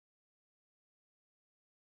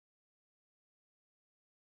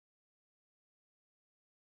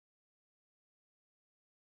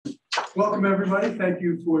Welcome, everybody. Thank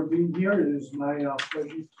you for being here. It is my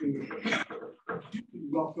pleasure to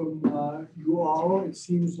welcome you all. It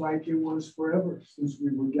seems like it was forever since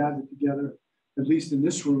we were gathered together, at least in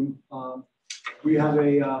this room. We have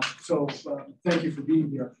thank you for being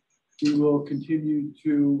here. We will continue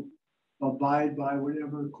to abide by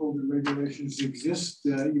whatever COVID regulations exist,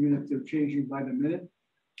 even if they're changing by the minute.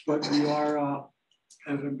 But we are,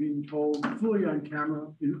 as I'm being told, fully on camera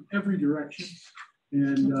in every direction.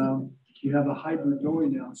 And we have a hybrid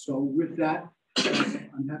going now. So with that,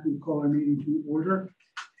 I'm happy to call our meeting to order.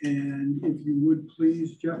 And if you would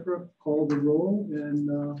please, Jeffra, call the roll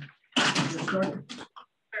and get started.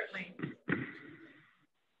 Certainly.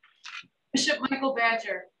 Bishop Michael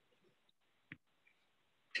Badger.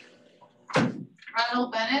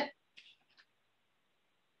 Ronald Bennett.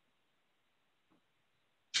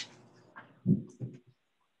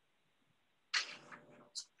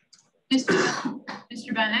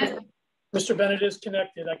 Mr. Bennett. Mr. Bennett is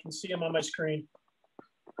connected. I can see him on my screen.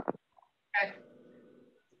 Okay.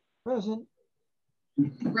 Present.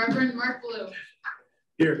 Reverend Mark Blue.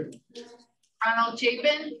 Here. Ronald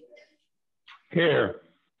Chapin. Here.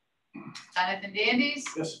 Jonathan Dandies.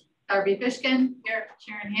 Yes. Darby Fishkin. Here.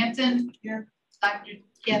 Sharon Hansen. Here. Dr.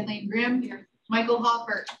 Kathleen Grimm. Here. Michael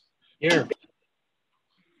Hoffert. Here.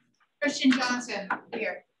 Christian Johnson.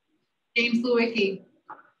 Here. James Lewicki.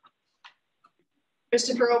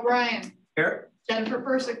 Christopher O'Brien. Here. Jennifer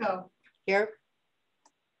Persico. Here.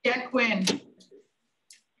 Jack Quinn.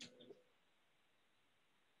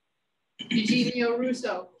 Eugenio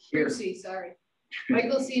Russo. Rusi, sorry.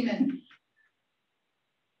 Michael Seaman.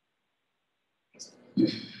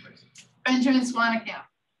 Benjamin Swanekamp.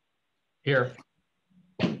 Here.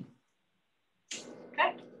 Okay.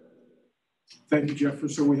 Thank you, Jeffrey.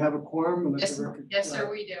 So we have a quorum. Yes, sir,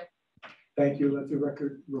 we do. Thank you. Let the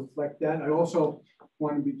record reflect that. I also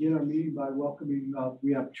want to begin our meeting by welcoming,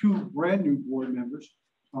 we have two brand new board members.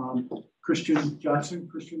 Christian Johnson.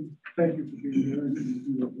 Christian, thank you for being here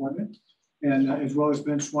and your appointment. And as well as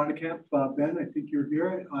Ben Swanekamp. Ben, I think you're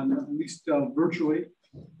here on at least virtually.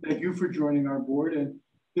 Thank you for joining our board. And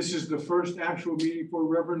this is the first actual meeting for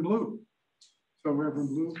Reverend Blue. So Reverend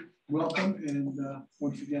Blue, welcome. And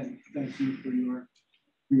once again, thank you for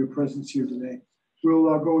your presence here today.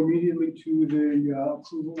 We'll go immediately to the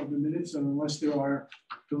approval of the minutes, and unless there are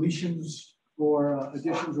deletions or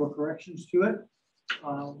additions or corrections to it,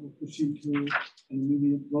 we'll proceed to an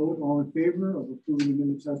immediate vote. All in favor of approving the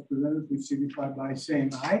minutes as presented, please signify by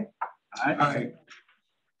saying aye. Aye.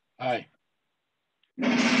 Aye. See,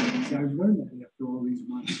 I've learned that after all these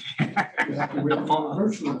months. You have to wait for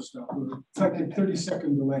virtual stuff. It's like a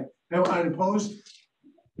 30-second delay. Now, unopposed?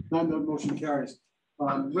 None, the motion carries.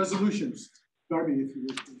 Resolutions. Darby, if you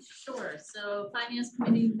would, please. Sure. So Finance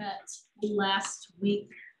Committee met last week,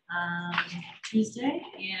 Tuesday,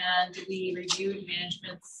 and we reviewed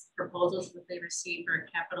management's proposals that they received for a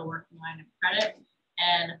capital working line of credit.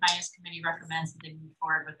 And the Finance Committee recommends that they move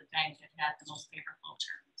forward with the bank that had the most favorable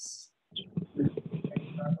terms.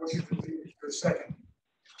 Motion for a second.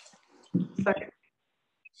 Second.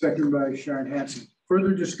 Second by Sharon Hansen.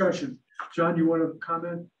 Further discussion. John, you want to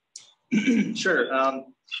comment? Sure.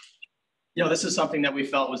 You know, this is something that we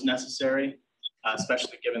felt was necessary,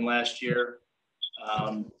 especially given last year.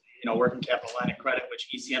 You know, working capital line of credit, which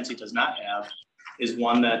ECMC does not have, is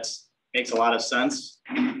one that makes a lot of sense.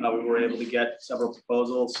 We were able to get several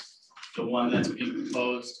proposals. The one that's being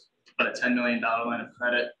proposed, but a $10 million line of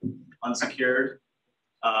credit, unsecured,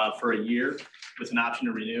 for a year, with an option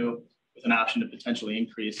to renew, with an option to potentially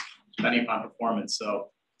increase, depending upon performance. So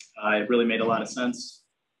it really made a lot of sense.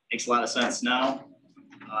 Makes a lot of sense now.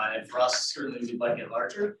 And for us, certainly we'd like it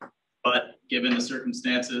larger, but given the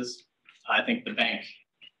circumstances, I think the bank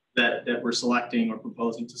that we're selecting or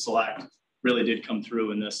proposing to select really did come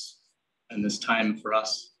through in this time for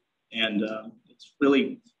us. And it's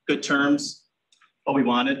really good terms, what we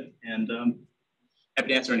wanted, and happy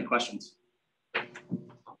to answer any questions.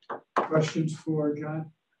 Questions for John?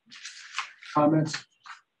 Comments?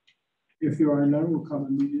 If there are none, we'll come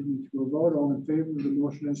immediately to a vote. All in favor of the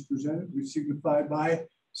motion as presented, we signify by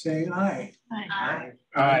saying aye. Aye.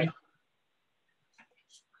 Aye.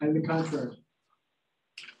 And the contrary.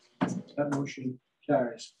 That motion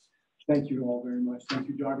carries. Thank you all very much. Thank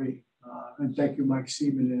you, Darby. And thank you, Mike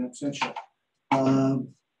Seaman in absentia.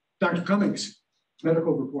 Dr. Cummings,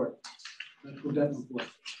 medical report. Medical debt report.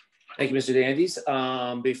 Thank you, Mr. Dandies.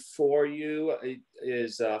 Before you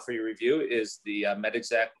is for your review is the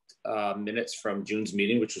MedExact minutes from June's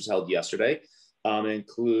meeting, which was held yesterday. It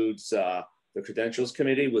includes the credentials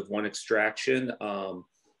committee with one extraction of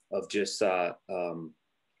just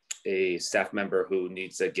a staff member who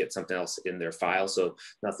needs to get something else in their file. So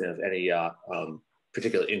nothing of any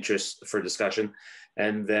particular interest for discussion.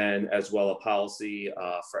 And then as well, a policy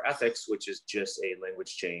for ethics, which is just a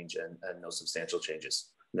language change and no substantial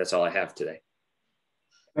changes. And that's all I have today.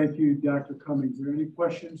 Thank you, Dr. Cummings. Are there any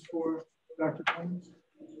questions for Dr. Cummings?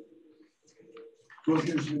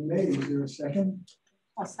 Motion's been made. Is there a second?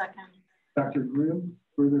 A second. Dr. Grimm,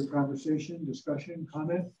 further conversation, discussion,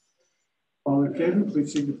 comment? All in favor,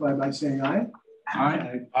 please signify by saying aye.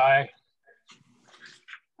 Aye. Aye.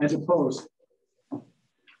 As opposed?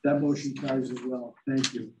 That motion carries as well.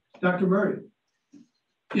 Thank you. Dr. Murray.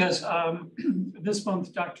 Yes, this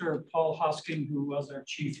month, Dr. Paul Hosking, who was our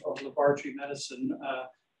chief of laboratory medicine,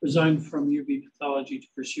 resigned from UB pathology to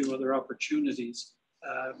pursue other opportunities,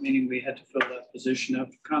 meaning we had to fill that position.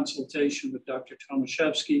 After consultation with Dr.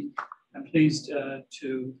 Tomaszewski, I'm pleased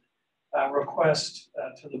to request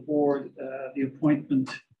to the board the appointment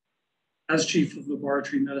as chief of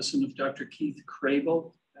laboratory medicine of Dr. Keith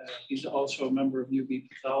Crable. He's also a member of UB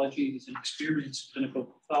pathology. He's an experienced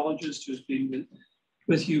clinical pathologist who's been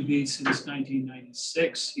with UB since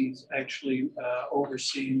 1996. He's actually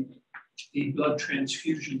overseen the blood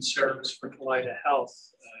transfusion service for Kaleida Health.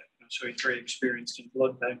 So he's very experienced in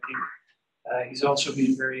blood banking. He's also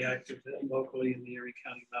been very active locally in the Erie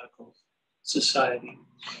County Medical Society.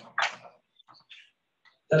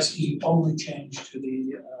 That's the only change to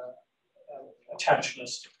the attached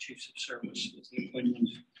list of chiefs of service is the appointment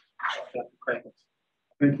of Dr. Crable.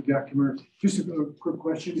 Thank you, Dr. Murray. Just a quick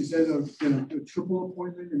question. Is that a triple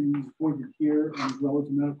appointment? I mean, he's appointed here as well as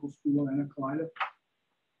the medical school and at Kaleida?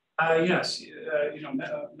 Yes,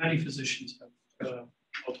 many physicians have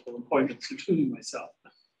multiple appointments, including myself.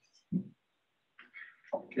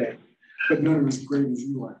 Okay, but none are as great as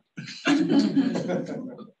you are.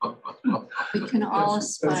 We can all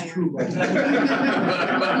aspire. That's true.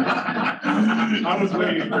 I was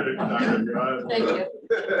waiting for it, Dr. Thank you.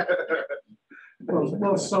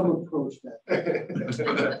 Well, some approach that.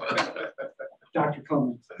 Dr.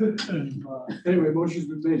 Cummings. Anyway, motion's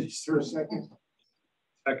been made. Is there a second?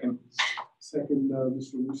 Second. Second,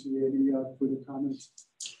 Mr. Luciani, for the comments.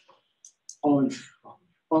 All in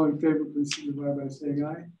favor, please signify by saying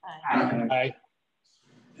aye. Aye. Aye.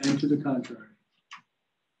 And to the contrary.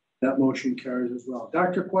 That motion carries as well.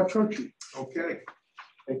 Dr. Quattrochi. Okay,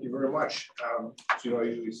 thank you very much. So you know, I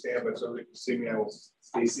usually stand, but so they can see me, I will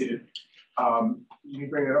stay seated. Can you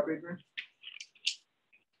bring it up, Adrian?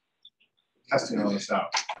 Testing all this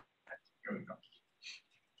out. Here we go.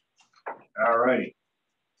 All righty.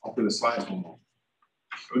 Hopefully the slides will move.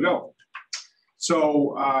 Here we go.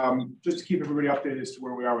 So just to keep everybody updated as to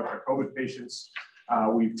where we are with our COVID patients,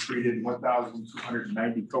 we've treated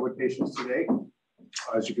 1,290 COVID patients today.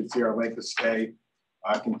 As you can see, our length of stay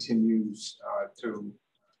continues to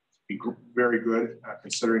be very good,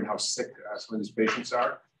 considering how sick some of these patients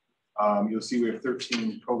are. You'll see we have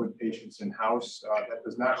 13 COVID patients in-house. That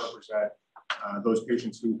does not represent those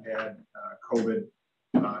patients who had COVID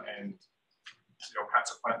and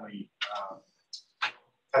consequently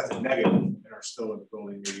tested negative and are still in the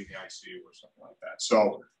building, maybe in the ICU or something like that.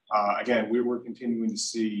 So again, we're continuing to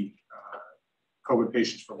see COVID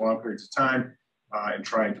patients for long periods of time and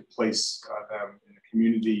trying to place them in the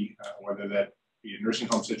community, whether that be a nursing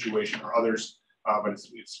home situation or others. But it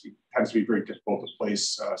tends to be very difficult to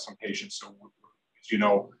place some patients. So as you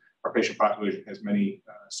know, our patient population has many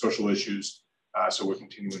social issues. So we're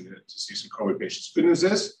continuing to see some COVID patients. Good news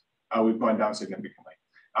is we've gone down significantly.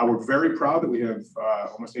 We're very proud that we have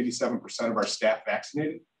almost 87% of our staff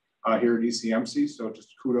vaccinated here at ECMC. So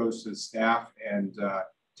just kudos to the staff and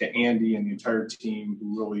to Andy and the entire team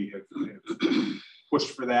who really have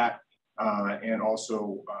pushed for that. And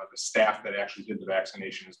also the staff that actually did the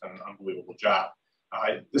vaccination has done an unbelievable job.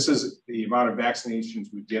 This is the amount of vaccinations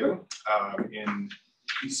we've given at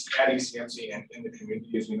ECMC and in the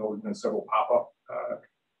community. As you know, we've done several pop-up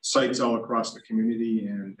sites all across the community.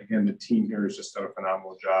 And again, the team here has just done a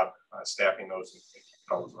phenomenal job staffing those and keeping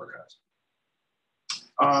all those organized.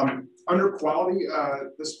 Under quality,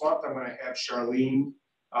 this month, I'm going to have Charlene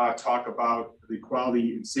talk about the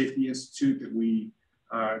Quality and Safety Institute that we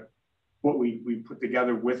put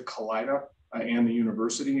together with Kaleida and the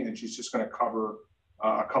university. And she's just going to cover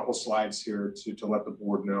a couple slides here to let the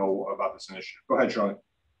board know about this initiative. Go ahead, Charlene.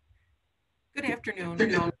 Good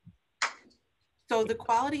afternoon. So the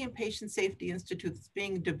Quality and Patient Safety Institute that's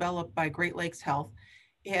being developed by Great Lakes Health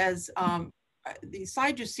has, the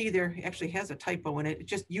slide you see there actually has a typo in it. It's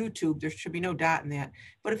just YouTube. There should be no dot in that.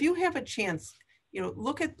 But if you have a chance,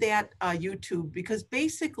 look at that YouTube, because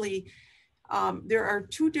basically there are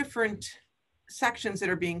two different sections that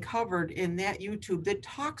are being covered in that YouTube that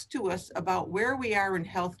talks to us about where we are in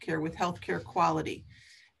healthcare with healthcare quality.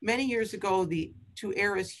 Many years ago, the To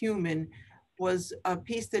Err as Human was a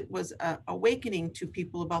piece that was awakening to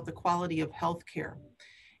people about the quality of healthcare.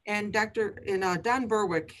 And Don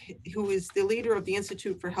Berwick, who is the leader of the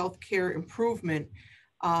Institute for Healthcare Improvement,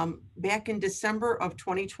 back in December of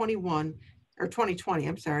 2021, or 2020,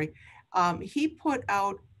 I'm sorry, he put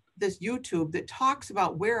out this YouTube that talks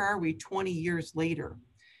about where are we 20 years later?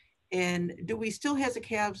 And do we still have a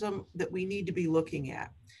chasm that we need to be looking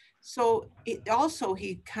at? So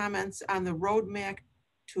he comments on the roadmap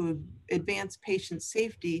to advance patient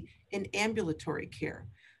safety in ambulatory care.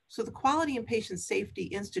 So the Quality and Patient Safety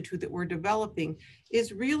Institute that we're developing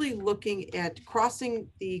is really looking at crossing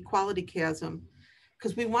the quality chasm,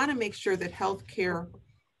 because we want to make sure that healthcare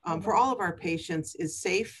for all of our patients is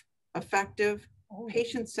safe, effective,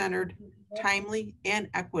 patient-centered, timely, and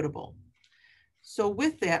equitable. So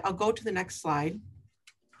with that, I'll go to the next slide.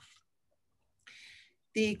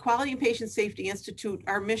 The Quality and Patient Safety Institute,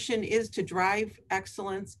 our mission is to drive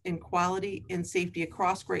excellence in quality and safety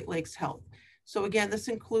across Great Lakes Health. So again, this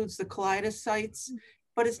includes the Kaleida sites,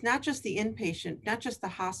 but it's not just the inpatient, not just the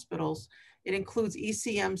hospitals. It includes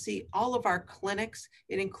ECMC, all of our clinics,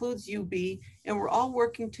 it includes UB, and we're all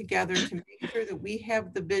working together to make sure that we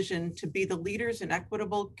have the vision to be the leaders in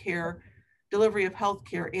equitable care, delivery of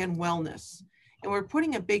healthcare and wellness. And we're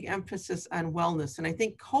putting a big emphasis on wellness. And I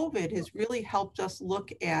think COVID has really helped us look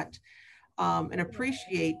at and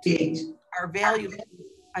appreciate our values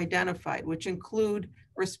identified, which include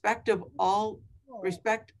respect all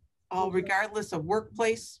regardless of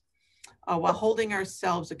workplace, while holding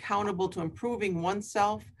ourselves accountable to improving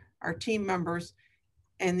oneself, our team members,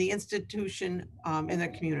 and the institution and the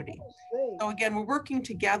community. So again, we're working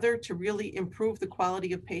together to really improve the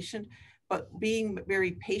quality of patient, but being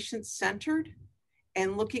very patient-centered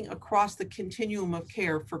and looking across the continuum of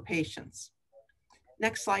care for patients.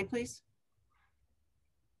 Next slide, please.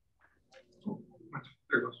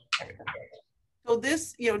 There it goes. So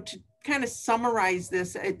this, to kind of summarize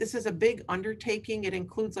this, this is a big undertaking. It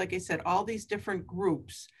includes, like I said, all these different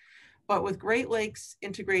groups. But with Great Lakes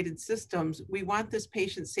Integrated Systems, we want this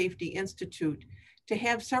Patient Safety Institute to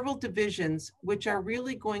have several divisions which are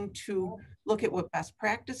really going to look at what best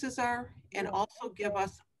practices are and also give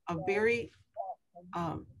us a very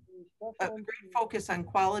a great focus on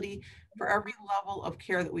quality for every level of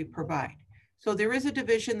care that we provide. So there is a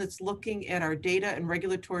division that's looking at our data and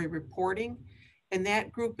regulatory reporting, and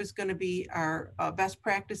that group is going to be our best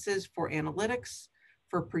practices for analytics,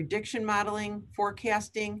 for prediction modeling,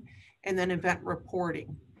 forecasting, and then event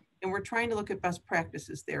reporting. And we're trying to look at best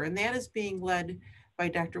practices there. And that is being led by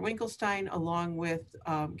Dr. Winkelstein along with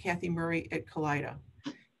Kathy Murray at Kaleida.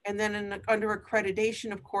 And then under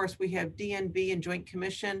accreditation, of course, we have DNB and Joint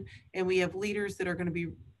Commission, and we have leaders that are going to be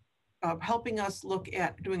helping us look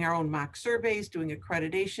at doing our own mock surveys, doing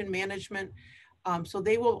accreditation management. So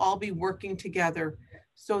they will all be working together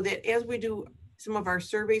so that as we do some of our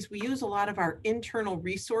surveys, we use a lot of our internal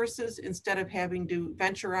resources instead of having to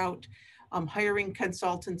venture out, hiring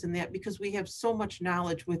consultants and that, because we have so much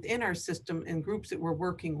knowledge within our system and groups that we're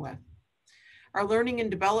working with. Our learning and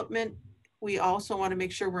development, we also want to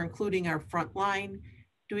make sure we're including our front line,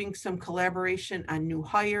 doing some collaboration on new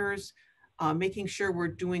hires, making sure we're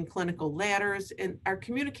doing clinical ladders, and our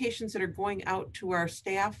communications that are going out to our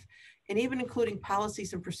staff, and even including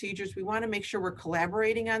policies and procedures. We want to make sure we're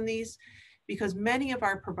collaborating on these because many of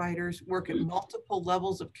our providers work at multiple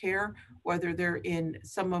levels of care, whether they're in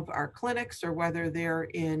some of our clinics or whether they're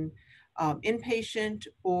in inpatient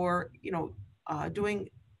or doing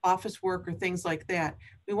office work or things like that.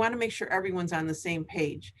 We want to make sure everyone's on the same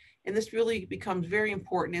page. And this really becomes very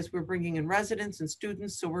important as we're bringing in residents and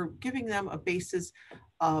students. So we're giving them a basis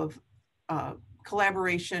of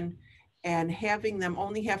collaboration and having them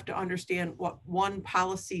only have to understand what one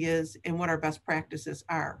policy is and what our best practices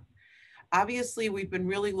are. Obviously, we've been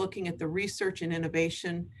really looking at the research and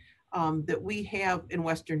innovation that we have in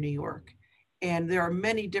Western New York. And there are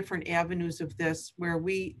many different avenues of this where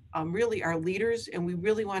we really are leaders, and we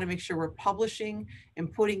really want to make sure we're publishing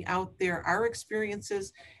and putting out there our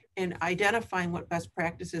experiences and identifying what best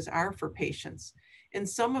practices are for patients. And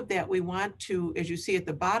some of that we want to, as you see at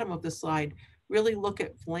the bottom of the slide, really look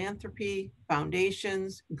at philanthropy,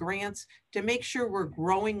 foundations, grants to make sure we're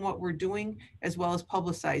growing what we're doing as well as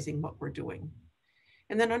publicizing what we're doing.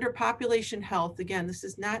 And then under population health, again, this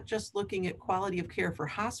is not just looking at quality of care for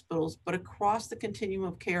hospitals, but across the continuum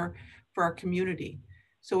of care for our community.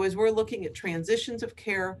 So as we're looking at transitions of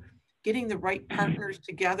care, getting the right partners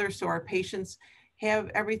together so our patients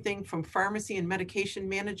have everything from pharmacy and medication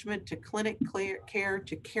management to clinic care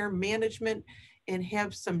to care management, and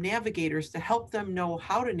have some navigators to help them know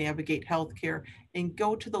how to navigate healthcare and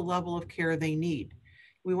go to the level of care they need.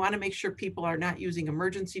 We want to make sure people are not using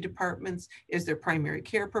emergency departments as their primary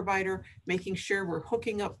care provider, making sure we're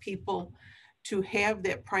hooking up people to have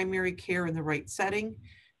that primary care in the right setting.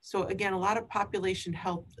 So again, a lot of population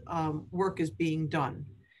health work is being done.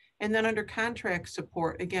 And then under contract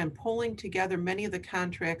support, again, pulling together many of the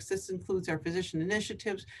contracts. This includes our physician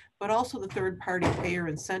initiatives, but also the third-party payer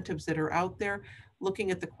incentives that are out there,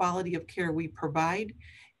 looking at the quality of care we provide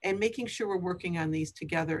and making sure we're working on these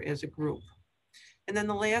together as a group. And then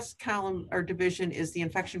the last column or division is the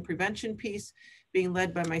infection prevention piece, being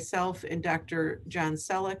led by myself and Dr. John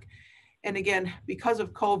Selleck. And again, because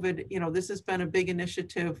of COVID, you know, this has been a big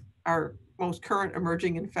initiative, our most current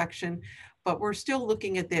emerging infection, but we're still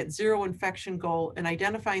looking at that zero infection goal and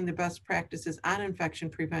identifying the best practices on infection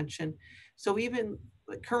prevention. So even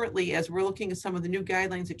currently, as we're looking at some of the new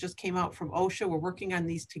guidelines that just came out from OSHA, we're working on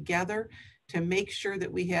these together to make sure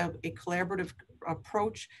that we have a collaborative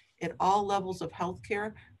approach at all levels of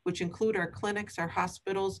healthcare, which include our clinics, our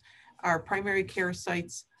hospitals, our primary care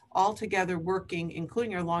sites, all together working,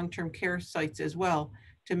 including our long-term care sites as well,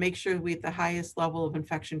 to make sure we have the highest level of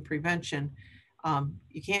infection prevention.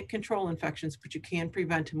 You can't control infections, but you can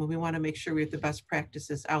prevent them, and we want to make sure we have the best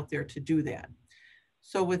practices out there to do that.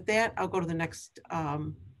 So with that, I'll go to the next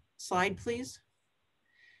slide, please.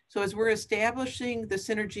 So as we're establishing the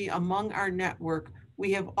synergy among our network,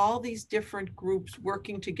 we have all these different groups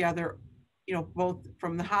working together, you know, both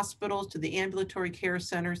from the hospitals to the ambulatory care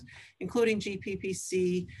centers, including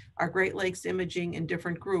GPPC, our Great Lakes Imaging, and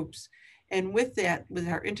different groups. And with that, with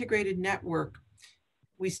our integrated network,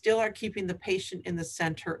 we still are keeping the patient in the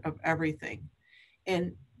center of everything.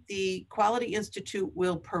 And the Quality Institute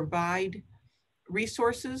will provide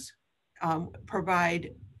resources,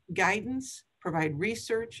 provide guidance, provide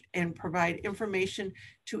research, and provide information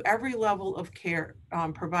to every level of care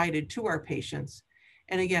provided to our patients.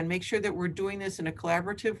 And again, make sure that we're doing this in a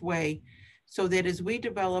collaborative way so that as we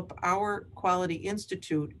develop our Quality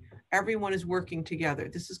Institute, everyone is working together.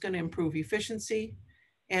 This is going to improve efficiency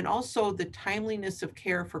and also the timeliness of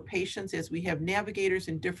care for patients as we have navigators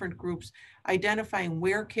in different groups, identifying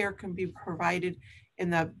where care can be provided in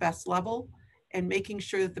the best level and making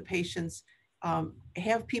sure that the patients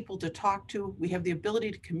have people to talk to. We have the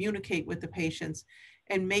ability to communicate with the patients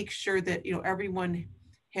and make sure that, you know, everyone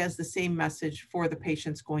has the same message for the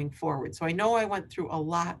patients going forward. So I know I went through a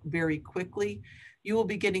lot very quickly. You will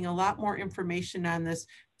be getting a lot more information on this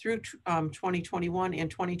through 2021 and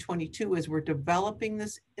 2022 as we're developing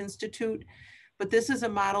this institute. But this is a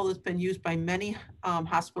model that's been used by many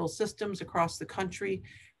hospital systems across the country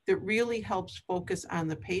that really helps focus on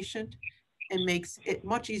the patient and makes it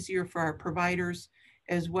much easier for our providers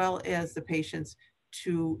as well as the patients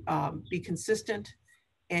to be consistent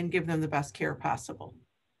and give them the best care possible.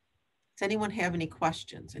 Does anyone have any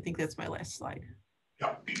questions? I think that's my last slide.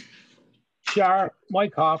 Yeah. Char,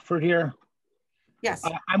 Mike Hofford here. Yes.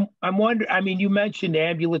 I'm wondering, I mean, you mentioned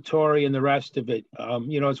ambulatory and the rest of it.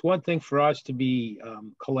 You know, it's one thing for us to be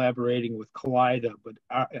collaborating with Kaleida, but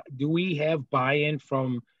do we have buy-in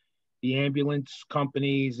from the ambulance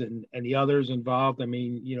companies and the others involved? I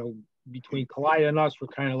mean, you know, between Kaleida and us, we're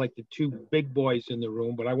kind of like the two big boys in the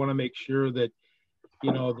room, but I want to make sure that,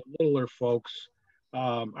 you know, the littler folks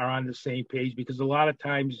are on the same page, because a lot of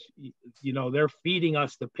times, you know, they're feeding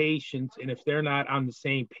us the patients, and if they're not on the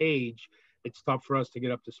same page, it's tough for us to get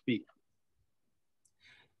up to speed.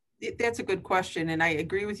 That's a good question, and I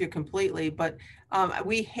agree with you completely. But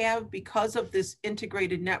we have, because of this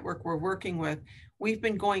integrated network we're working with, we've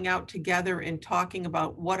been going out together and talking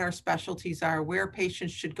about what our specialties are, where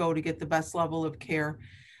patients should go to get the best level of care.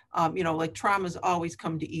 You know, like traumas always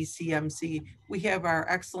come to ECMC. We have our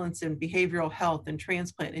excellence in behavioral health and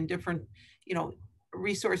transplant and different, you know,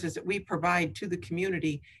 resources that we provide to the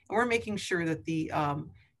community. And we're making sure that the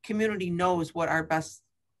community knows what our best,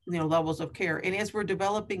 you know, levels of care. And as we're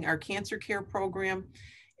developing our cancer care program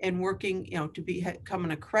and working, you know, to become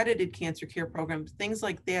an accredited cancer care program, things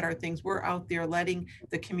like that are things we're out there letting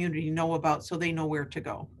the community know about so they know where to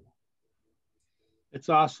go. It's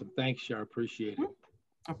awesome. Thanks, Char. Appreciate it.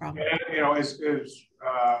 No problem. And, you know, as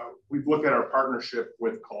we've looked at our partnership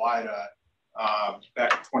with Kaleida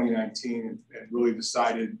back in 2019 and really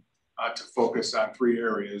decided to focus on 3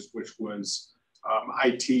 areas, which was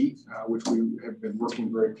IT, which we have been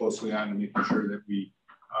working very closely on and making sure that we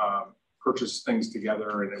purchase things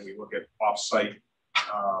together and then we look at off-site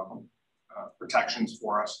protections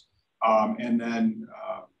for us. And then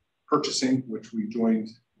purchasing, which we joined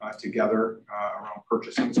together around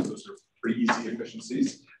purchasing. So those are pretty easy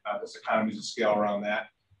efficiencies. There's economies of scale around that.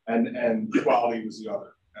 And quality was the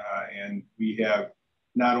other. And we have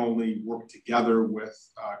not only worked together with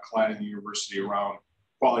Kaleida and the university around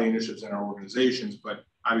quality initiatives in our organizations, but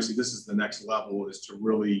obviously this is the next level, is to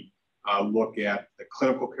really look at the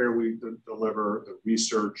clinical care we deliver, the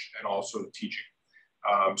research, and also the teaching.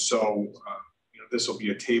 This will be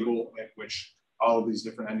a table at which all of these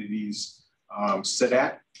different entities sit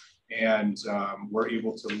at, and we're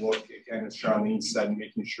able to look, again, as Charlene said,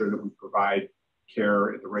 making sure that we provide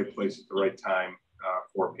care at the right place at the right time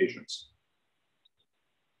for patients.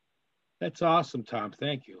 That's awesome, Tom.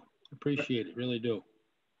 Thank you. Appreciate it. Really do.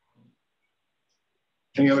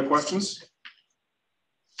 Any other questions?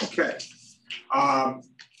 Okay.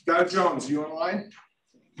 Donna Jones, you on the line?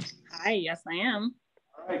 Hi, yes, I am.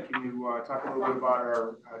 All right. Can you talk a little bit about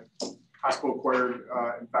our hospital-acquired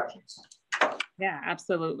infections? Yeah,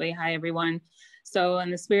 absolutely. Hi, everyone. So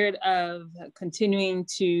in the spirit of continuing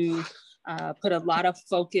to put a lot of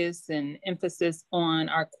focus and emphasis on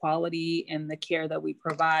our quality and the care that we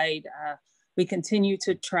provide, we continue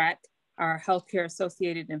to track our healthcare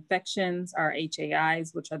associated infections, our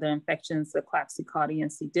HAIs, which are the infections, the Klebsiella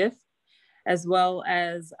and C. diff, as well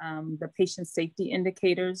as the patient safety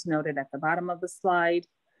indicators noted at the bottom of the slide.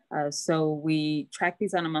 So we track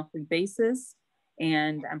these on a monthly basis.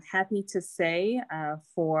 And I'm happy to say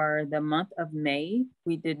for the month of May,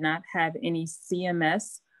 we did not have any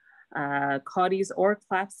CMS CAUTIs or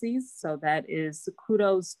CLAPSIs. So that is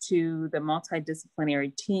kudos to the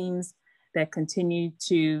multidisciplinary teams that continue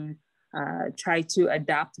to try to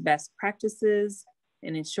adopt best practices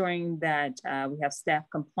and ensuring that we have staff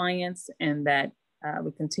compliance and that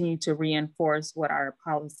we continue to reinforce what our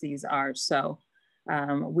policies are. So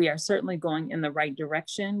we are certainly going in the right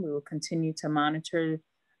direction. We will continue to monitor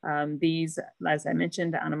these, as I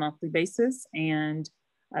mentioned, on a monthly basis. And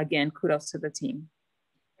again, kudos to the team.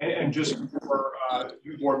 And just for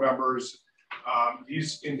you board members,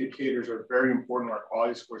 these indicators are very important to our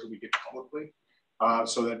quality scores that we get publicly.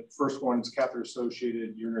 So that first one is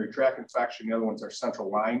catheter-associated urinary tract infection. The other ones are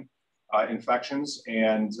central line infections.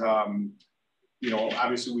 And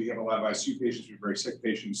obviously we have a lot of ICU patients, we have very sick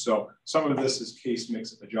patients. So some of this is case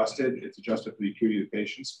mix adjusted. It's adjusted for the acuity of the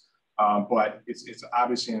patients. But it's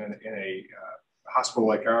obviously in a hospital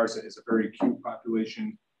like ours that is a very acute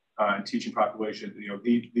population and teaching population.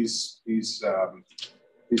 These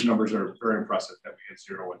numbers are very impressive that we had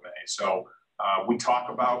 0 in May. So we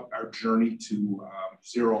talk about our journey to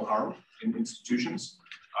zero harm in institutions,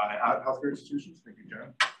 healthcare institutions. Thank you,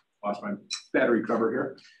 John. Lost my battery cover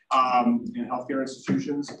here. In healthcare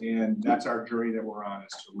institutions, and that's our journey that we're on,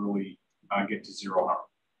 is to really get to zero harm.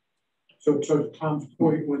 So to Tom's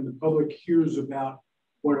point, when the public hears about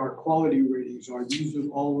what our quality ratings are, these are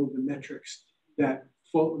all of the metrics that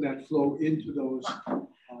flow into those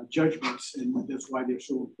judgments, and that's why they're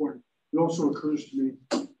so important. It also occurs to me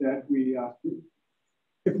that we,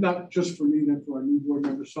 if not just for me, then for our new board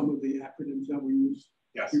members, some of the acronyms that we use,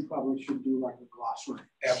 yes, we probably should do like a glossary.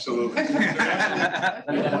 Absolutely. What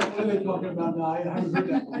are they talking about now? I haven't heard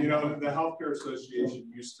that one. The Healthcare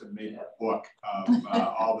Association used to make a book of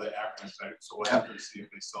all the acronyms, so we'll have to see if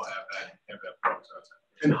they still have that book.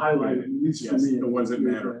 And highlight it, at least for me. The ones that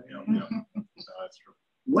matter. So that's true.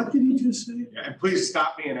 What did he just say? Yeah, and please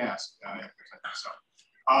stop me and ask if there's anything. So,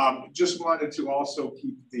 just wanted to also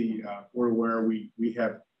keep the board aware we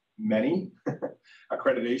have many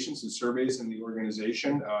accreditations and surveys in the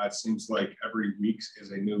organization. It seems like every week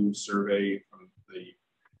is a new survey from the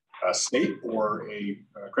state or a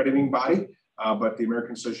accrediting body, but the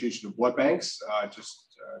American Association of Blood Banks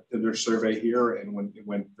just did their survey here, and it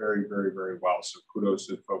went very, very, very well. So kudos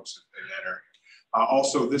to the folks in that area.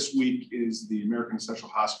 Also, this week is the American Essential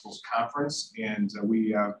Hospitals Conference, and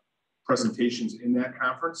we have presentations in that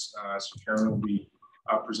conference. So Karen will be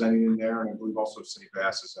presenting in there, and I believe also St.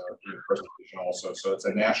 Bass is doing a presentation also. So it's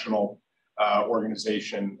a national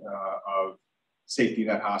organization of safety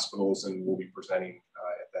net hospitals, and we'll be presenting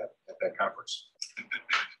at that conference.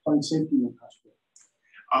 On safety net hospital.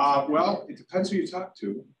 Well, it depends who you talk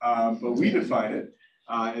to, but we define it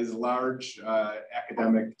as large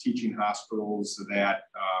academic teaching hospitals that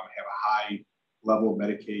have a high level of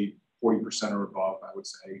Medicaid, 40% or above, I would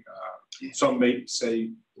say. Some may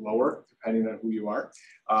say lower, depending on who you are,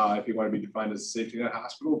 if you want to be defined as a safety net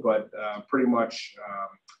hospital, but pretty much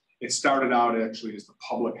it started out actually as the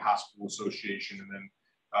Public Hospital Association, and then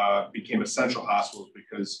became essential hospitals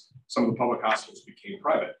because some of the public hospitals became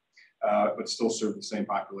private, but still serve the same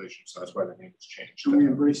population. So that's why the name was changed. So we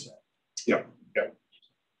embrace that. Yeah, yeah.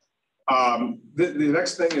 The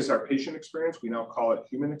next thing is our patient experience. We now call it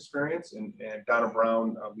human experience, and Donna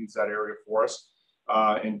Brown leads that area for us.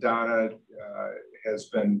 And Donna has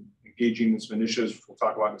been engaging in some initiatives we'll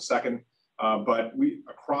talk about in a second. But we,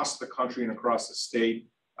 across the country and across the state,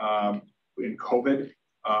 in COVID,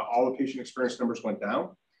 all the patient experience numbers went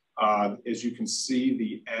down. As you can see,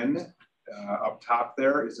 the N up top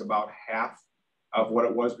there is about half of what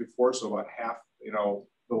it was before. So about half, you know,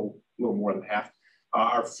 a little more than half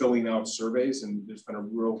are filling out surveys, and there's been a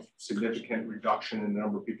real significant reduction in the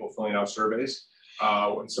number of people filling out surveys.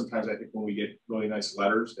 And sometimes I think when we get really nice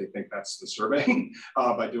letters, they think that's the survey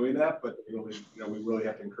by doing that, but really, you know, we really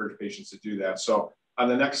have to encourage patients to do that. So on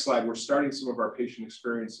the next slide, we're starting some of our patient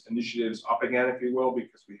experience initiatives up again, if you will,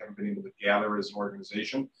 because we haven't been able to gather as an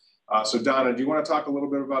organization. So Donna, do you want to talk a little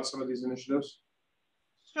bit about some of these initiatives?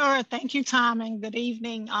 Sure. Thank you, Tom, and good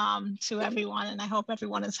evening to everyone. And I hope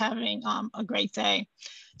everyone is having a great day.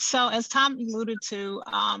 So as Tom alluded to,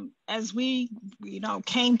 as we,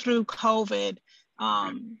 came through COVID,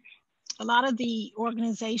 a lot of the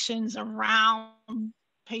organizations around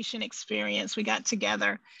patient experience, we got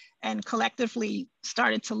together and collectively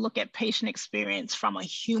started to look at patient experience from a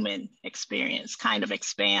human experience, kind of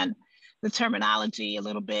expand the terminology a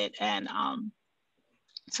little bit, and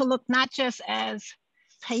to look not just as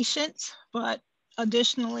patients, but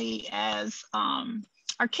additionally as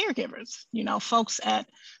our caregivers, folks at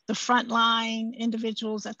the front line,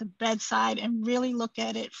 individuals at the bedside, and really look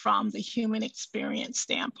at it from the human experience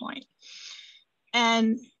standpoint.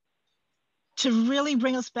 And to really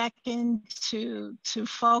bring us back into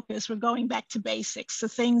focus, we're going back to basics, the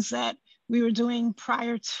things that we were doing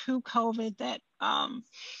prior to COVID that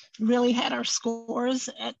really had our scores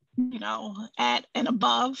at, at and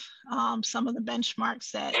above some of the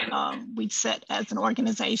benchmarks that we'd set as an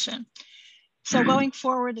organization. So going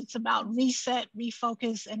forward, it's about reset,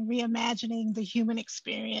 refocus, and reimagining the human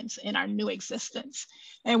experience in our new existence.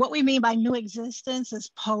 And what we mean by new existence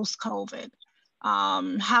is post-COVID.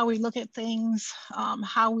 How we look at things,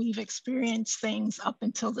 how we've experienced things up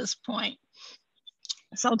until this point.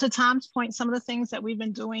 So to Tom's point, some of the things that we've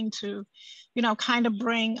been doing to, kind of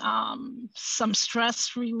bring some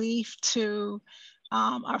stress relief to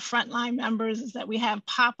our frontline members is that we have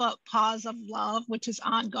pop-up Paws of Love, which is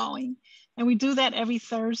ongoing. And we do that every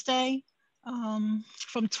Thursday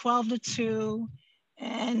from 12 to 2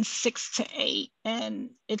 and 6 to 8. And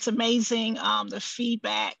it's amazing the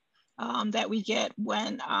feedback that we get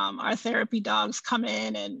when our therapy dogs come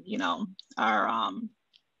in, and our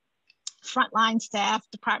frontline staff,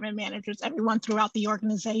 department managers, everyone throughout the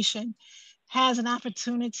organization has an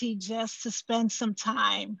opportunity just to spend some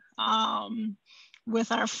time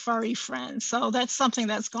with our furry friends. So that's something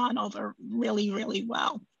that's gone over really, really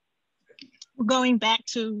well. We're going back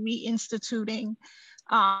to reinstituting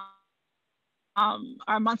our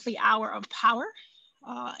monthly hour of power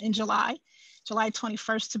in July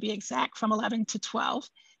 21st to be exact, from 11 to 12.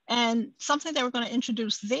 And something that we're going to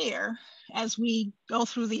introduce there as we go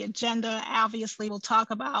through the agenda, obviously we'll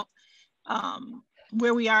talk about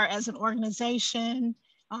where we are as an organization,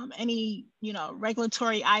 any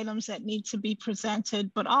regulatory items that need to be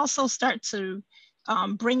presented, but also start to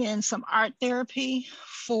bring in some art therapy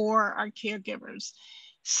for our caregivers.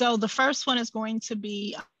 So the first one is going to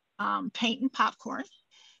be paint and popcorn,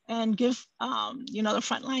 and give the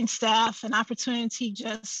frontline staff an opportunity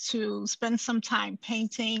just to spend some time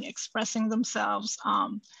painting, expressing themselves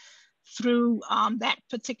through that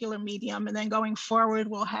particular medium. And then going forward,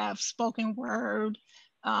 we'll have spoken word,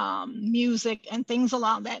 music, and things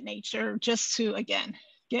along that nature, just to, again,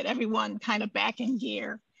 get everyone kind of back in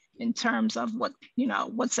gear in terms of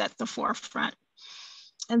what's at the forefront.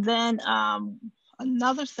 And then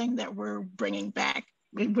another thing that we're bringing back,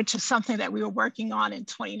 which is something that we were working on in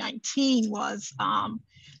 2019, was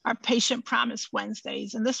our Patient Promise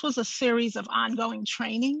Wednesdays. And this was a series of ongoing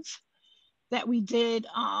trainings that we did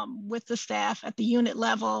with the staff at the unit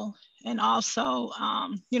level, and also,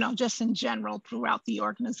 just in general throughout the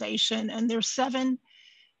organization. And there's 7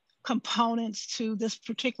 components to this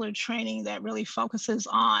particular training that really focuses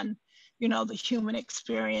on the human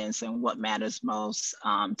experience and what matters most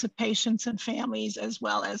to patients and families, as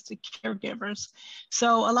well as the caregivers.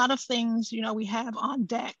 So a lot of things, we have on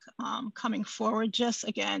deck coming forward, just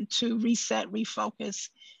again, to reset, refocus,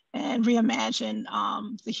 and reimagine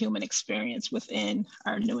the human experience within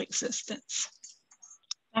our new existence.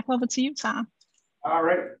 Back over to you, Tom. All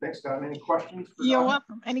right, thanks, Don. Any questions? You're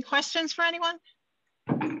welcome. Any questions for anyone?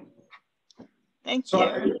 Thank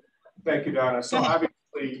you. Thank you, Donna. So obviously,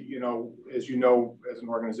 as you know, as an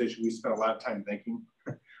organization, we spend a lot of time thanking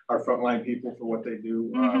our frontline people for what they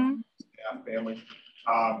do, staff, family.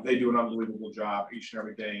 They do an unbelievable job each and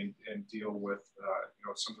every day and deal with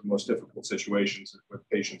some of the most difficult situations with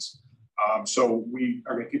patients. So we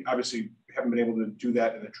are going to obviously haven't been able to do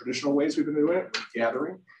that in the traditional ways we've been doing it, with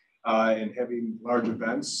gathering and having large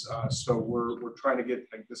events. So we're trying to get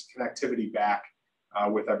this connectivity back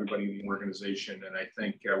with everybody in the organization. And I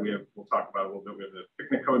think we'll talk about it a little bit. We have the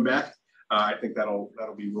picnic coming back. I think that'll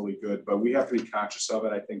be really good, but we have to be conscious of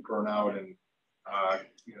it. I think burnout and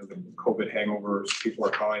the COVID hangover, as people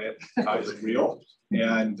are calling it, is real.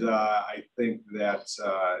 And I think that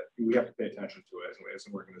we have to pay attention to it as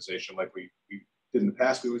an organization, like we did in the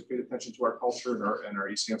past. We always paid attention to our culture and our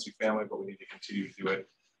ECMC family, but we need to continue to do it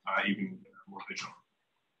even more vigilant.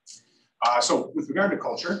 So with regard to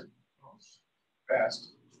culture,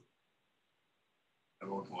 fast.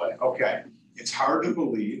 Okay, it's hard to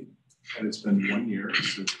believe that it's been 1 year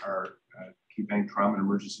since our Key Bank Trauma and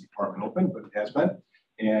Emergency Department opened, but it has been.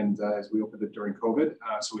 And as we opened it during COVID,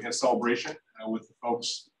 so we had a celebration with the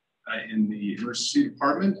folks in the emergency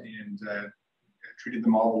department and treated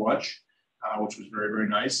them all to lunch, which was very, very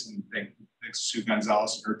nice. And thanks to Sue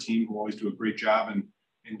Gonzalez and her team, who always do a great job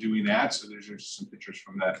in doing that. So there's just some pictures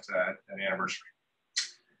from that anniversary.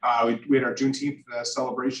 We had our Juneteenth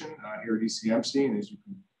celebration here at ECMC, and as you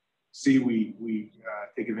can see, we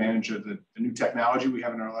take advantage of the new technology we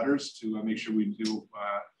have in our letters to make sure we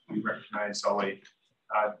recognize all the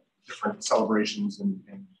different celebrations and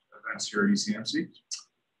events here at ECMC.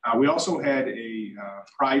 We also had a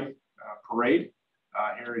Pride parade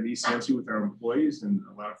here at ECMC with our employees, and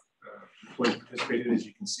a lot of employees participated, as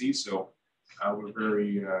you can see. So we're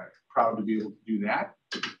very proud to be able to do that.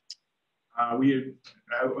 I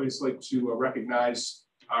always like to recognize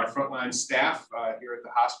our frontline staff here at the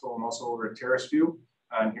hospital and also over at Terrace View.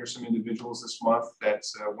 And here's some individuals this month that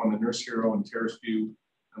won the Nurse Hero and Terrace View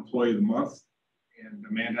Employee of the Month, and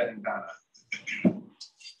Amanda and Donna.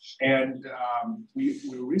 And we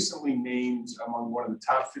were recently named among one of the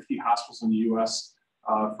top 50 hospitals in the US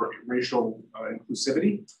for racial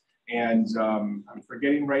inclusivity. And I'm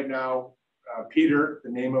forgetting right now, Peter,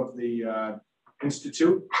 the name of the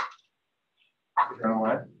institute.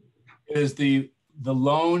 It is the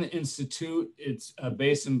Loan Institute. It's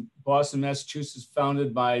based in Boston, Massachusetts,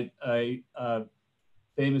 founded by a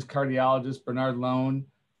famous cardiologist, Bernard Loan.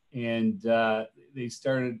 And they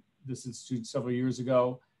started this institute several years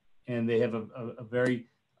ago. And they have a very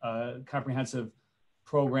comprehensive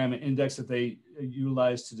program and index that they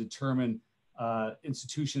utilize to determine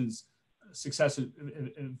institutions' success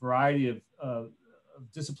in a variety of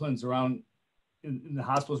disciplines around in the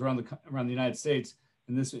hospitals around the United States.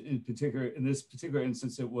 In this particular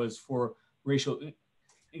instance, it was for racial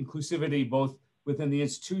inclusivity, both within the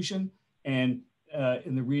institution and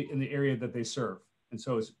in the area that they serve. And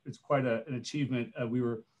so it's quite an achievement. We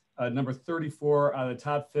were number 34 out of the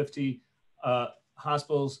top 50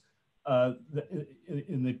 hospitals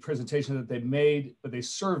in the presentation that they made, but they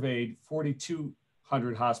surveyed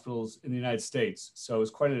 4,200 hospitals in the United States. So it's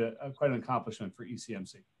quite an accomplishment for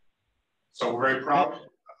ECMC. So we're very proud of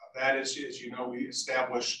that. As you know, we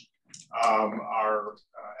established our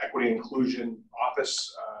equity and inclusion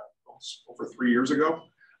office over 3 years ago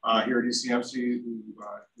here at ECMC,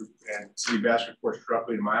 and City Bass reports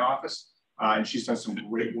directly to my office. And she's done some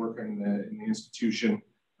great work in the institution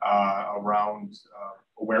around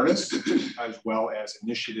awareness, as well as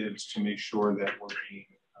initiatives to make sure that we're being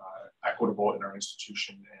equitable in our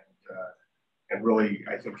institution. And really,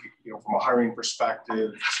 I think, from a hiring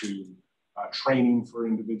perspective to training for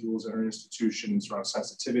individuals in our institutions around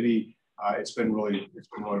sensitivity, it's been really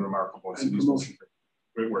remarkable. And promotion.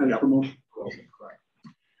 Great work. And promotion. Correct.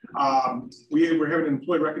 We're having an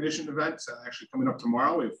employee recognition event actually coming up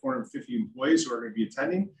tomorrow. We have 450 employees who are going to be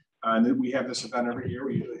attending. And then we have this event every year.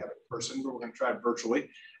 We usually have it in person, but we're going to try it virtually.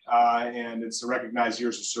 And it's to recognize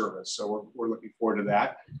years of service. So we're looking forward to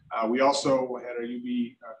that. We also had our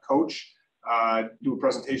UB coach do a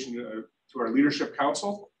presentation to our leadership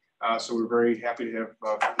council. So we're very happy to have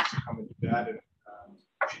Felicia come and do that. And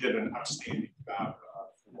she did an outstanding job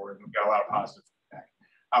for it, and we got a lot of positive feedback.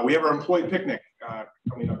 We have our employee picnic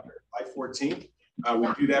coming up here, July 14th. We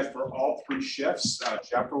do that for all 3 shifts.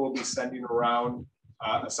 Jennifer will be sending around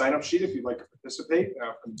a sign-up sheet if you'd like to participate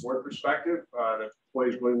from the board perspective. The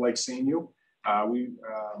employees really like seeing you. I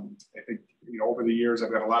think, over the years,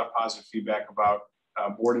 I've got a lot of positive feedback about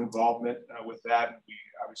board involvement with that. We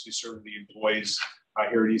obviously serve the employees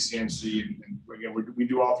here at ECMC, and again, we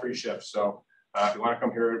do all 3 shifts. So if you want to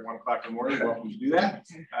come here at 1 o'clock in the morning, welcome to do that.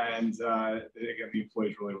 And again, the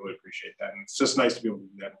employees really appreciate that. And it's just nice to be able to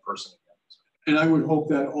do that in person again. And I would hope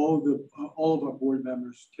that all of our board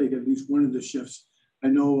members take at least one of the shifts. I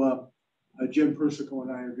know Jim Persico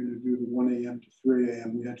and I are going to do the 1 a.m. to 3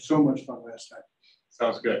 a.m. We had so much fun last time.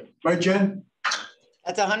 Sounds good. Right, Jen?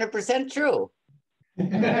 That's 100% true.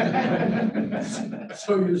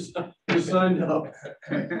 So you signed up.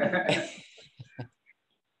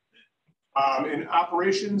 In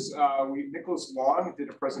operations, Nicholas Long did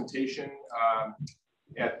a presentation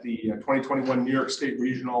at the 2021 New York State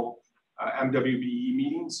Regional MWBE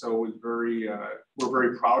meeting. So it was we're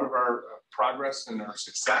very proud of our progress and our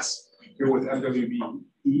success here with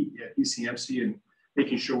MWBE at ECMC and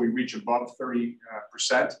making sure we reach above 30%.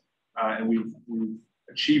 And we've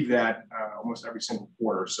achieved that almost every single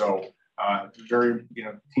quarter. So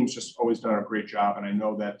team's just always done a great job. And I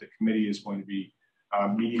know that the committee is going to be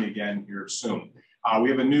meeting again here soon. We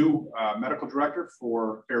have a new medical director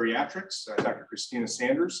for bariatrics, Dr. Christina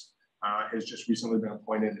Sanders, has just recently been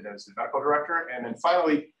appointed as the medical director. And then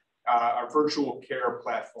finally, our virtual care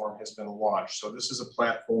platform has been launched. So this is a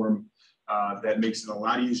platform that makes it a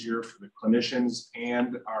lot easier for the clinicians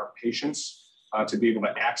and our patients to be able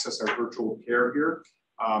to access our virtual care here.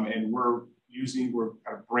 And we're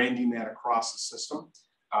kind of branding that across the system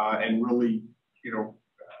and really,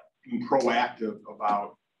 being proactive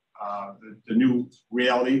about the new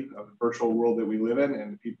reality of the virtual world that we live in,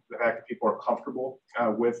 and the fact that people are comfortable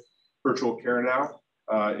with virtual care now.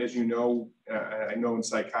 As you know, I know in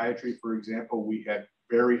psychiatry, for example, we had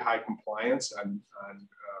very high compliance on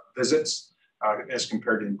visits as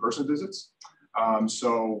compared to in-person visits.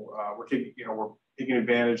 So we're taking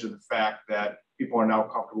advantage of the fact that people are now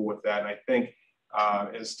comfortable with that. And I think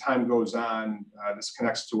as time goes on, this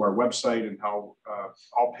connects to our website and how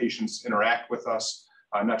all patients interact with us,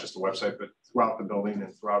 not just the website, but throughout the building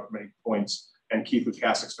and throughout many points. And Keith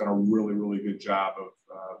Lukasic's done a really, really good job of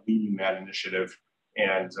leading that initiative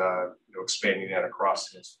and expanding that across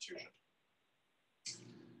the institution.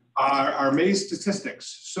 Our May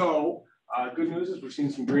statistics. So good news is we're seeing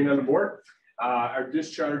some green on the board. Our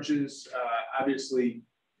discharges, obviously,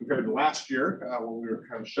 compared to last year when we were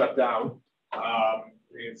kind of shut down,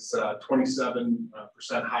 it's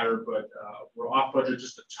 27% higher, but we're off budget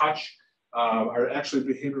just a touch. Our actually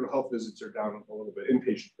behavioral health visits are down a little bit,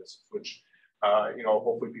 inpatient visits, which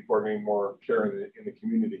hopefully people are getting more care in the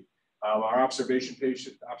community. Our observation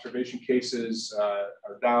cases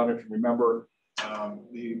are down. If you remember,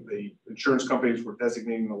 the insurance companies were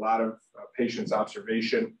designating a lot of patients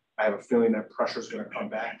observation. I have a feeling that pressure is going to come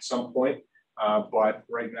back at some point. But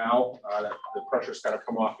right now, the pressure's kind of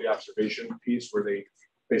come off the observation piece where they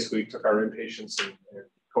basically took our inpatients and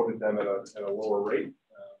coded them at a lower rate.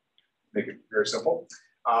 Make it very simple.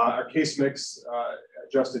 Our case mix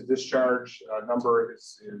adjusted discharge number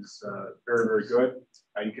is very, very good.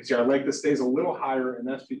 You can see our length of stay is a little higher, and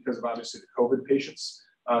that's because of obviously the COVID patients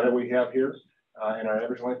that we have here and our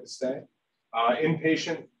average length of stay.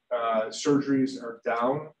 Inpatient surgeries are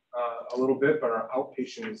down a little bit, but our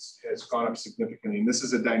outpatient has gone up significantly. And this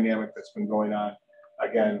is a dynamic that's been going on,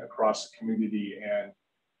 again, across the community. And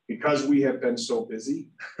because we have been so busy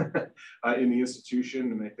in the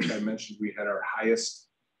institution, and I think I mentioned we had our highest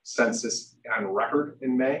census on record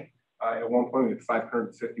in May. At one point, we had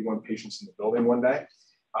 551 patients in the building one day,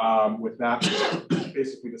 with not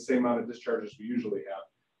basically the same amount of discharges we usually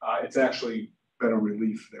have. It's actually been a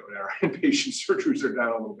relief that our inpatient surgeries are down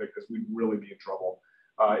a little bit because we'd really be in trouble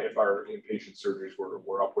if our inpatient surgeries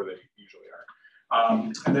were up where they usually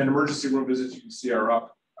are. And then emergency room visits, you can see are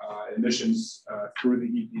up. Admissions through the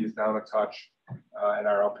ED is down a touch, and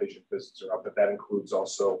our outpatient visits are up, but that includes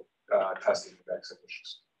also testing and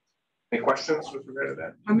vaccinations. Any questions with regard to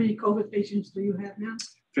that? How many COVID patients do you have now?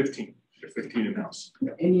 15. 15 in-house.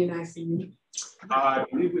 Any in ICU? I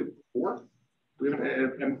believe we have 4. We have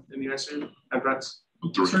in the ICU. And that's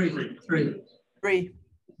 3. 3.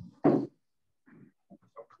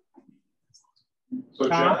 So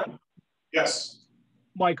John? Yes.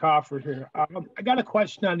 Mike Hofford here. I got a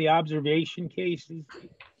question on the observation cases.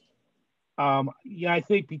 I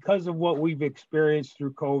think because of what we've experienced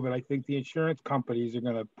through COVID, I think the insurance companies are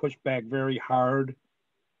going to push back very hard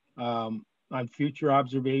on future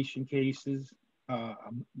observation cases. They're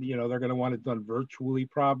going to want it done virtually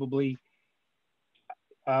probably.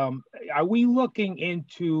 Are we looking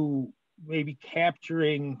into maybe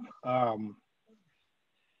capturing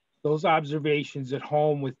those observations at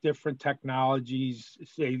home with different technologies,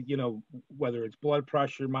 say, whether it's blood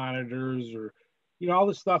pressure monitors or, all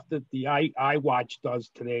the stuff that the iWatch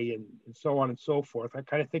does today and so on and so forth. I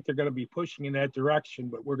kind of think they're going to be pushing in that direction,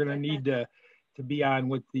 but we're going to need to be on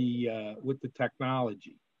with the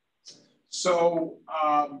technology. So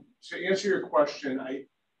to answer your question, I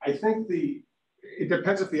think it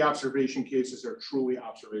depends if the observation cases are truly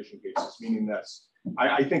observation cases, meaning this.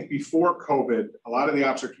 I think before COVID, a lot of the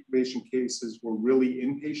observation cases were really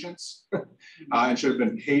inpatients and should have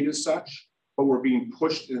been paid as such, but were being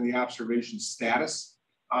pushed in the observation status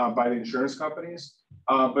by the insurance companies.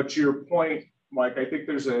 But to your point, Mike, I think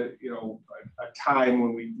there's a time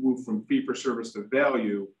when we move from fee for service to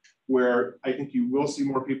value, where I think you will see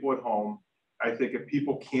more people at home. I think if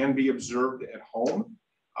people can be observed at home,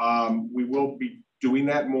 we will be doing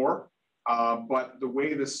that more. But the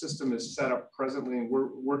way the system is set up presently, and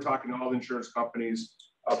we're talking to all the insurance companies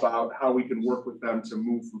about how we can work with them to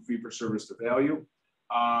move from fee for service to value.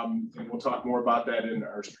 And we'll talk more about that in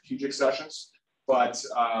our strategic sessions. But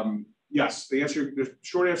yes, the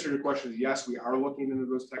short answer to your question is yes, we are looking into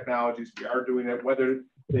those technologies. We are doing it. Whether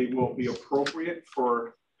they will be appropriate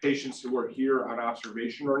for patients who are here on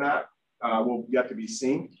observation or not will yet to be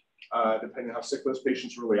seen, depending on how sick those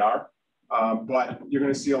patients really are. But you're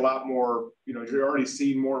going to see a lot more, you're already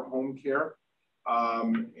seeing more home care.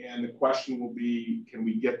 And the question will be, can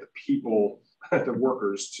we get the people, the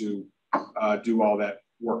workers to do all that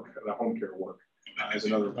work, the home care work as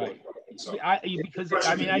another point. So, I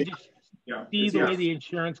just see the way the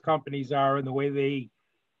insurance companies are and the way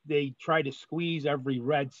they try to squeeze every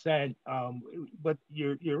red cent. But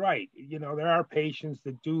you're right. There are patients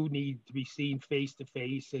that do need to be seen face to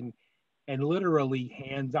face and literally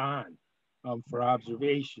hands on for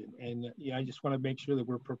observation. And I just want to make sure that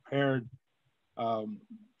we're prepared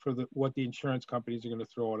for what the insurance companies are going to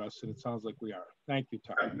throw at us. And it sounds like we are. Thank you,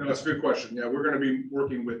 Tom. No, that's a good question. Yeah, we're going to be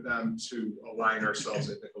working with them to align ourselves,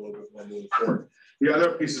 I think, a little bit more moving forward. The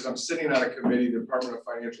other piece is I'm sitting on a committee, the Department of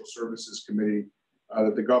Financial Services Committee,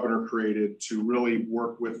 that the governor created to really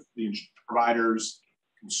work with the providers,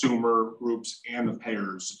 consumer groups, and the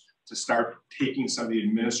payers to start taking some of the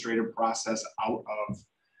administrative process out of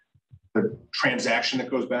the transaction that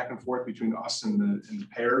goes back and forth between us and the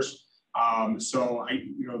payers. So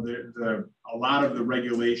a lot of the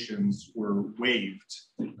regulations were waived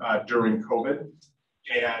during COVID,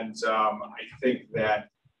 and I think that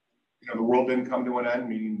the world didn't come to an end,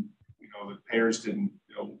 meaning the payers didn't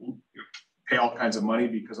pay all kinds of money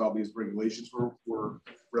because all these regulations were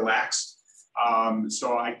relaxed.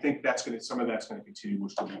 So I think some of that's going to continue,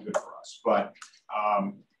 which will be good for us. But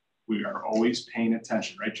we are always paying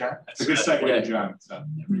attention, right, John? That's a good segue to John. So.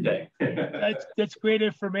 Every day. That's great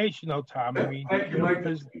information, though, Tom. I mean, Thank you, Mike.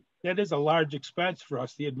 That is a large expense for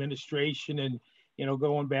us, the administration, and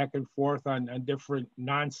going back and forth on different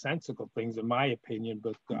nonsensical things, in my opinion.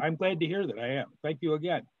 But I'm glad to hear that. I am. Thank you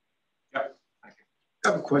again. Yep. Thank you.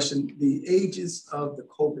 I have a question. The ages of the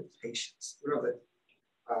COVID patients, what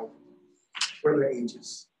are the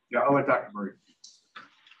ages? Yeah, I'll let Dr. Murray.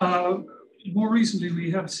 More recently, we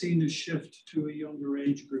have seen a shift to a younger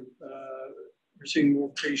age group. We're seeing more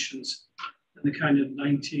patients in the kind of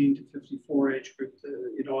 19 to 54 age group.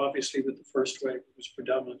 Obviously with the first wave, it was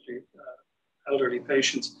predominantly elderly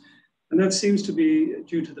patients. And that seems to be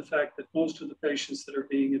due to the fact that most of the patients that are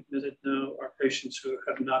being admitted now are patients who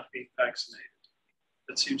have not been vaccinated.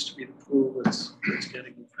 That seems to be the pool that's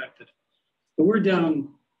getting infected. But we're down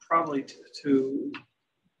probably to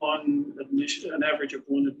one admission, an average of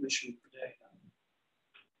one admission per day.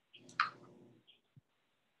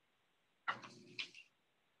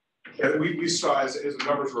 Yeah, we saw as the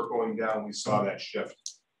numbers were going down, we saw that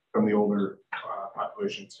shift from the older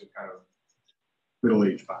population to kind of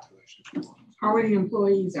middle-aged population. How many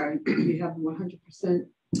employees we have 100%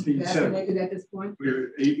 vaccinated at this point? We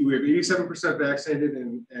have 87% vaccinated,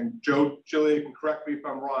 and Joe Gillian can correct me if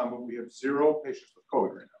I'm wrong, but we have 0 patients with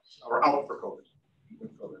COVID right now, or out for COVID.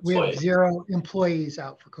 We have 0 employees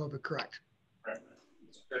out for COVID, correct? Right.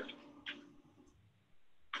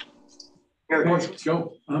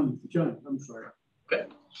 Joe, John, I'm sorry. Okay.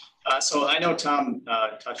 So I know Tom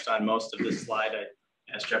touched on most of this slide. I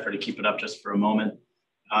asked Jeffrey to keep it up just for a moment,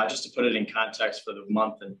 just to put it in context for the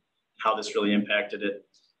month and how this really impacted it.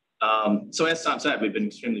 So as Tom said, we've been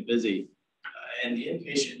extremely busy. And the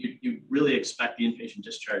inpatient, you really expect the inpatient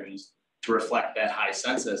discharges to reflect that high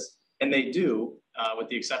census. And they do, with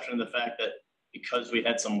the exception of the fact that because we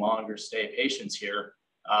had some longer stay patients here,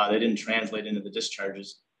 they didn't translate into the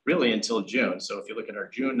discharges really until June. So if you look at our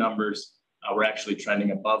June numbers, we're actually trending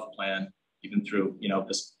above plan even through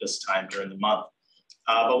this time during the month.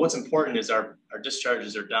 But what's important is our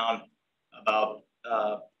discharges are down about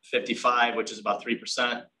 55, which is about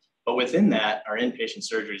 3%. But within that, our inpatient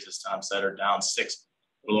surgeries, as Tom said, are down a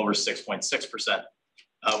little over 6.6%,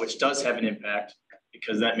 which does have an impact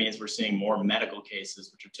because that means we're seeing more medical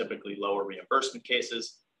cases, which are typically lower reimbursement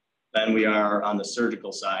cases, than we are on the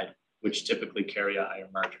surgical side, which typically carry a higher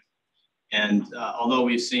margin. And although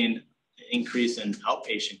we've seen an increase in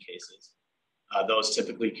outpatient cases, those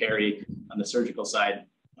typically carry on the surgical side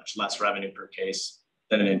much less revenue per case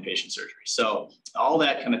than an inpatient surgery. So all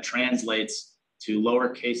that kind of translates to lower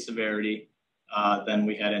case severity than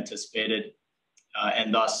we had anticipated,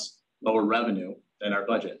 and thus lower revenue than our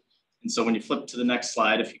budget. And so when you flip to the next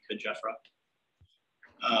slide, if you could, Jeffra,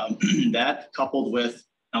 that coupled with,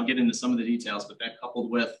 I'll get into some of the details, but that coupled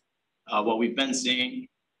with what we've been seeing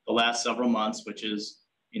the last several months, which is,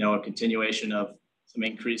 a continuation of some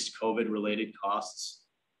increased COVID-related costs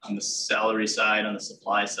on the salary side, on the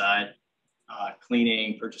supply side,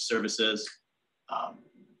 cleaning, purchase services,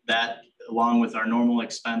 that along with our normal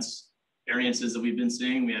expense variances that we've been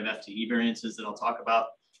seeing, we have FTE variances that I'll talk about.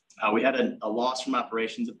 We had a loss from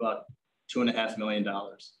operations of about $2.5 million.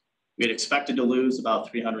 We had expected to lose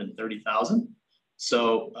about $330,000.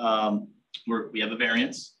 So we have a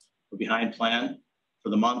variance. We're behind plan for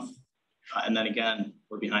the month. And then again,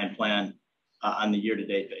 we're behind plan on the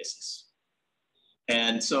year-to-date basis.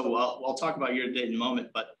 And so I'll talk about year-to-date in a moment,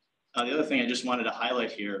 but the other thing I just wanted to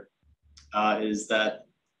highlight here is that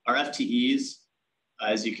our FTEs,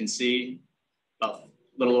 as you can see, about a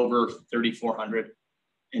little over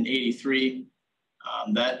 3,483.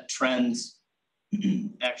 That trends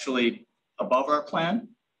actually above our plan.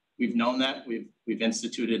 We've known that. We've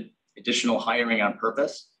instituted additional hiring on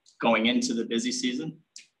purpose going into the busy season.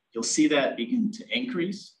 You'll see that begin to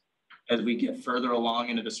increase as we get further along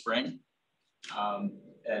into the spring, and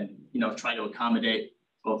trying to accommodate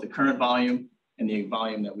both the current volume and the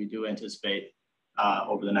volume that we do anticipate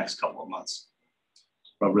over the next couple of months,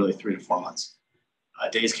 well, really 3 to 4 months.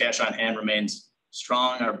 Days cash on hand remains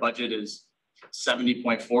strong. Our budget is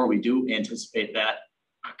 70.4. We do anticipate that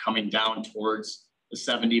coming down towards the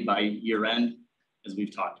 70 by year end, as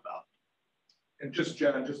we've talked about. And just,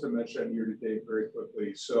 Jen, just to mention year to date very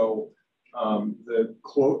quickly. So the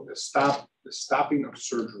stopping of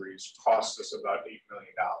surgeries cost us about $8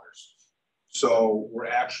 million. So we're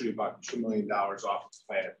actually about $2 million off the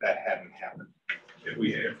plan if that hadn't happened, if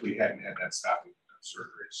we hadn't had that stopping of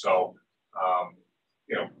surgery. So I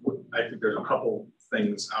think there's a couple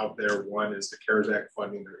things out there. One is the CARES Act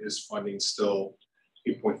funding. There is funding still,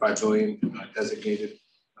 $8.5 billion designated.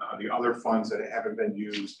 The other funds that haven't been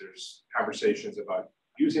used, there's conversations about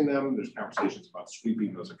using them. There's conversations about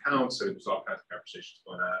sweeping those accounts. So there's all kinds of conversations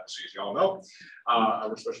going on, so as you all know,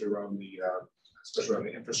 especially around the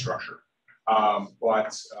infrastructure.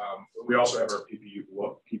 But we also have our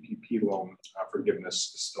PPP loan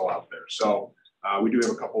forgiveness still out there. So we do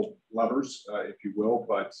have a couple levers, if you will,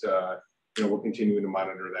 but we're continuing to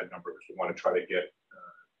monitor that number because we want to try to get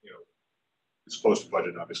as close to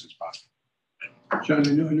budget obviously as possible. John,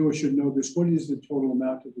 I know I should know this. What is the total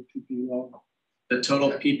amount of the PPP loan? The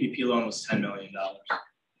total PPP loan was $10 million.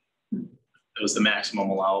 It was the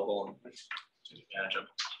maximum allowable to take advantage of.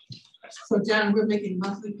 So John, we're making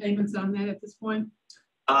monthly payments on that at this point?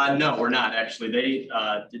 No, we're not actually. They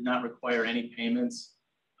did not require any payments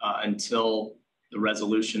until the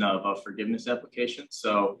resolution of a forgiveness application.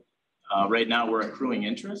 So right now we're accruing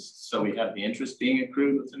interest. So we have the interest being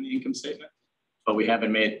accrued within the income statement, but we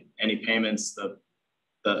haven't made any payments.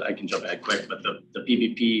 I can jump ahead quick, but the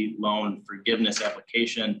PPP loan forgiveness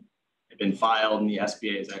application had been filed and the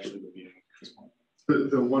SBA is actually reviewing at this point.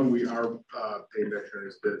 The one we are paying extra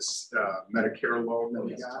is this Medicare loan that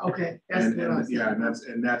we got. Okay, and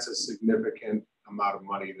that's a significant amount of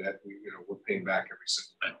money that we're paying back every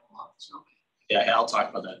single month. So. Yeah, I'll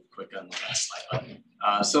talk about that quick on the last slide.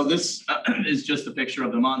 So this is just a picture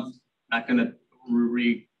of the month. Not going to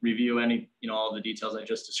review any, all the details I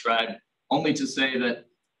just described. Only to say that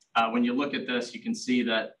when you look at this, you can see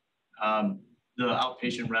that the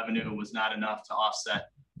outpatient revenue was not enough to offset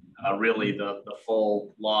really the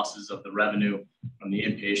full losses of the revenue from the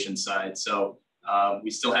inpatient side. So we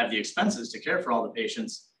still have the expenses to care for all the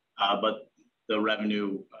patients, but the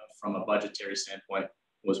revenue from a budgetary standpoint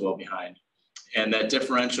was well behind. And that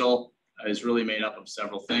differential is really made up of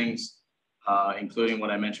several things, including what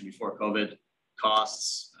I mentioned before, COVID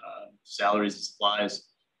costs, salaries and supplies,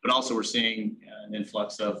 but also we're seeing an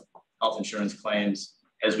influx of health insurance claims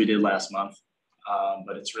as we did last month,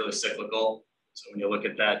 but it's really cyclical. So when you look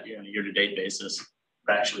at that on a year-to-date basis,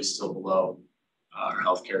 we're actually still below our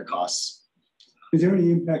healthcare costs. Is there any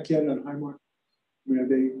impact yet on Highmark? Have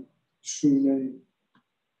they assumed any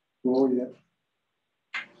role yet?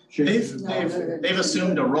 They've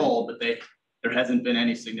assumed a role, but there hasn't been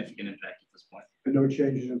any significant impact at this point. And no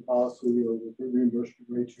changes in policy or the reimbursement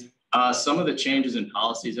rates? Some of the changes in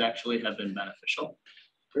policies actually have been beneficial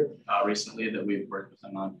recently that we've worked with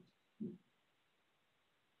them on.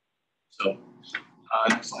 So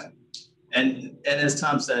next slide. And as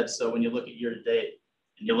Tom said, so when you look at year to date,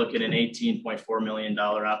 and you look at an $18.4 million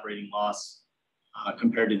operating loss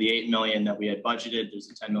compared to the $8 million that we had budgeted,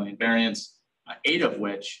 there's a $10 million variance, 8 of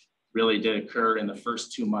which really did occur in the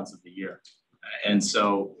first 2 months of the year. And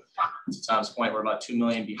so to Tom's point, we're about $2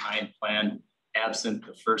 million behind plan, absent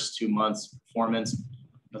the first 2 months performance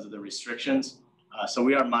because of the restrictions. So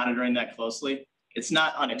we are monitoring that closely. It's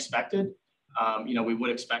not unexpected. You know, we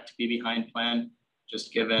would expect to be behind plan,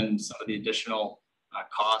 just given some of the additional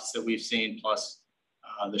costs that we've seen, plus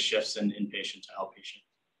the shifts in inpatient to outpatient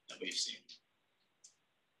that we've seen.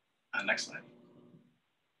 Next slide.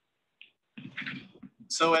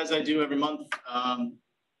 So as I do every month,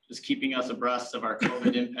 just keeping us abreast of our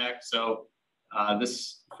COVID impact. So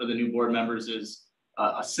this, for the new board members, is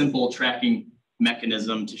a simple tracking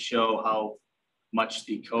mechanism to show how much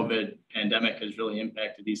the COVID pandemic has really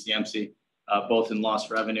impacted ECMC, both in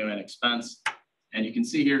lost revenue and expense. And you can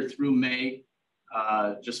see here through May,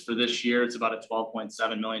 just for this year, it's about a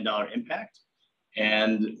 $12.7 million impact.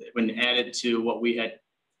 And when added to what we had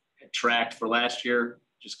tracked for last year,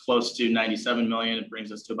 just close to 97 million, it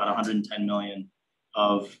brings us to about 110 million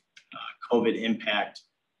of COVID impact,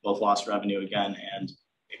 both lost revenue again and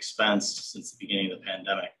expense since the beginning of the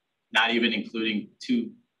pandemic. Not even including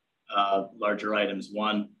 2 larger items.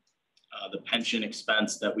 One, the pension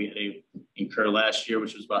expense that we had to incur last year,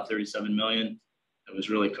 which was about 37 million. That was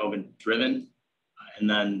really COVID driven. And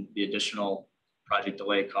then the additional project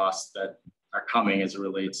delay costs that are coming as it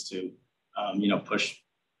relates to, you know, push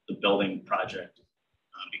the building project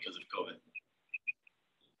because of COVID.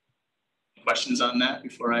 Questions on that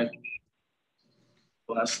before I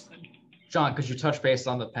last? John, could you touch base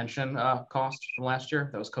on the pension cost from last year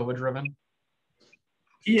that was COVID driven?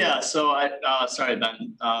 Yeah, so sorry,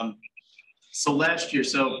 Ben. So last year,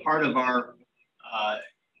 so part of our,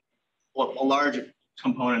 well, a large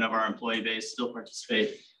component of our employee base still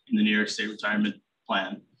participate in the New York State Retirement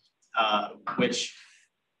Plan, which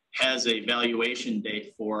has a valuation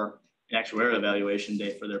date for, an actuarial evaluation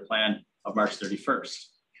date for their plan of March 31st.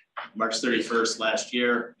 March 31st last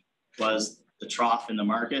year was the trough in the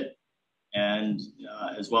market, and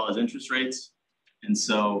as well as interest rates. And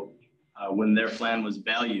so when their plan was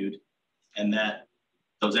valued and that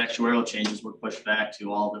those actuarial changes were pushed back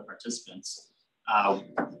to all the participants,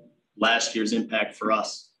 last year's impact for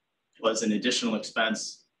us was an additional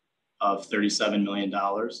expense of $37 million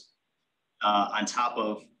on top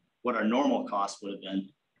of what our normal cost would have been,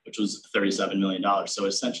 which was $37 million. So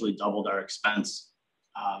essentially doubled our expense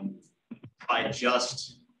by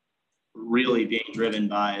just really being driven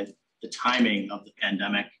by the timing of the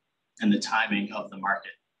pandemic and the timing of the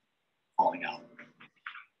market falling out.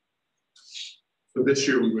 So this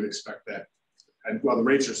year we would expect that, and well, the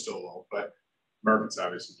rates are still low, but market's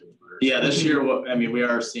obviously doing better. Yeah, this year, I mean, we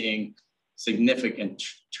are seeing significant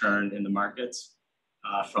turn in the markets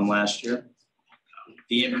from last year.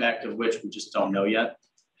 The impact of which we just don't know yet,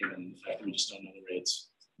 given the fact that we just don't know the rates.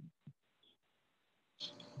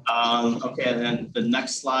 Okay, and then the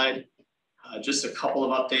next slide, just a couple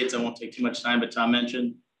of updates. I won't take too much time, but Tom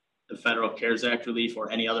mentioned the Federal CARES Act relief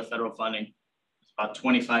or any other federal funding. It's about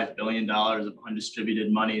 $25 billion of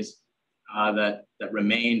undistributed monies that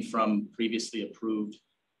remain from previously approved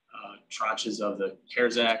tranches of the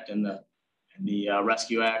CARES Act and the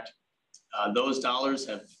Rescue Act. Those dollars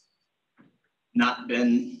have not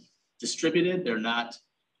been distributed. They're not,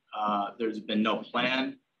 there's been no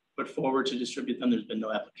plan put forward to distribute them. There's been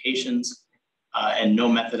no applications and no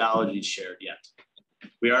methodology shared yet.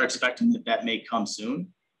 We are expecting that that may come soon.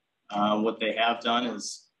 What they have done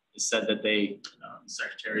is said that they, the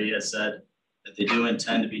Secretary has said that they do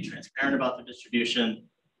intend to be transparent about the distribution.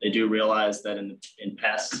 They do realize that in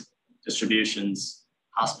past distributions,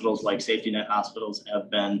 hospitals like safety net hospitals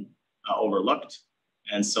have been overlooked.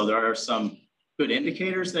 And so there are some good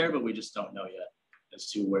indicators there, but we just don't know yet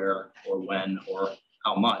as to where or when or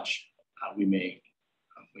how much we may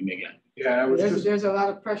get. Yeah, there's a lot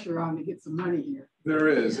of pressure on to get some money here. There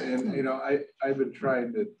is, and you know, I've been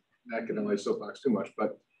trying to not get on my soapbox too much,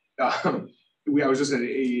 but I was just at an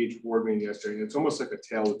AEH board meeting yesterday, and it's almost like a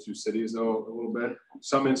tale of two cities, though, a little bit.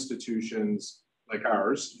 Some institutions like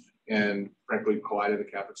ours, and frankly, Collide and the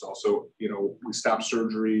Catholics also, you know, we stopped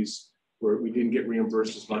surgeries where we didn't get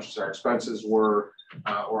reimbursed as much as our expenses were,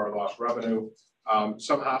 or our lost revenue.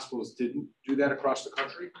 Some hospitals didn't do that across the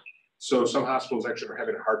country. So some hospitals actually are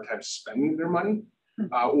having a hard time spending their money,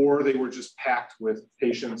 or they were just packed with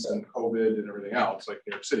patients and COVID and everything else, like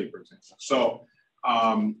New York City, for example. So,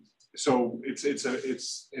 so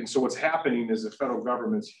what's happening is the federal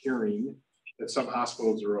government's hearing that some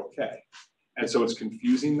hospitals are okay. And so it's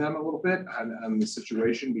confusing them a little bit on the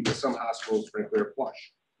situation because some hospitals, frankly, are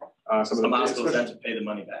flush. Some hospitals have to pay the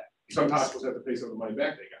money back. Some hospitals have to pay some of the money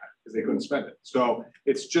back they got because they couldn't spend it. So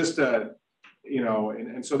it's just a, you know,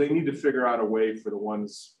 and so they need to figure out a way for the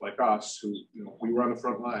ones like us who, you know, we were on the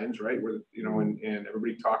front lines, right? We're, you know, and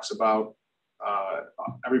everybody talks about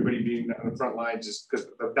everybody being on the front lines just because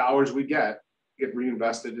the dollars we get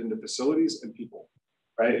reinvested into facilities and people,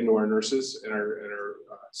 right? Into our nurses and our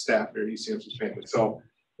staff here at ECMC's family. So,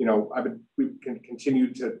 you know, we can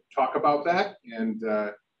continue to talk about that, and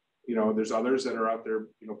you know, there's others that are out there,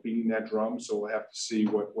 you know, beating that drum. So we'll have to see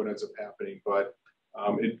what ends up happening. But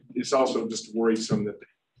it's also just worrisome that they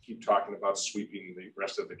keep talking about sweeping the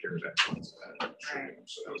rest of the CARES Act funds. Right.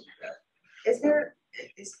 So that would be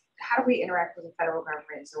bad. How do we interact with the federal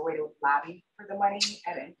government? Is there a way to lobby for the money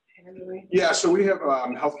in any way? Yeah, so we have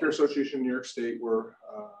Healthcare Association in New York State. We're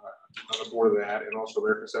on the board of that, and also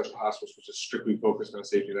American Central Hospitals, which is strictly focused on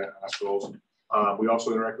safety net hospitals. We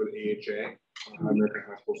also interact with AHA, American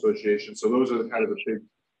Hospital Association. So those are kind of the big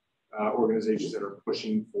organizations that are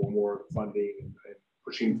pushing for more funding and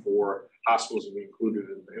pushing for hospitals to be included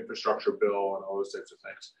in the infrastructure bill and all those types of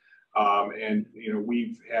things. And you know,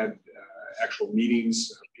 we've had actual meetings.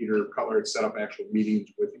 Peter Cutler had set up actual meetings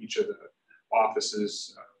with each of the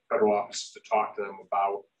offices, federal offices, to talk to them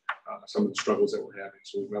about some of the struggles that we're having.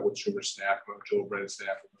 So we've met with Schumer's staff, met with Joe Brennan's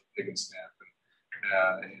staff, with Higgins staff,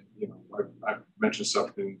 and you know, I've mentioned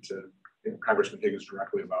something to Congressman Higgins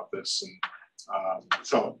directly about this, and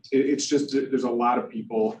so it's just there's a lot of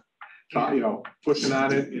people, you know, pushing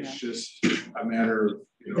on it. It's just a matter of,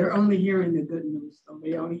 you know, they're only hearing the good news, so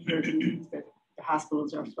they only hear the news that the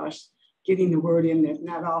hospitals are flush. Getting the word in that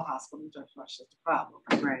not all hospitals are flush is the problem.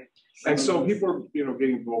 Right. And so people are, you know,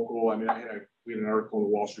 getting vocal. I mean, we had an article in the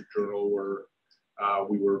Wall Street Journal where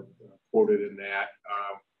we were quoted in that.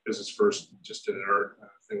 Business First just did our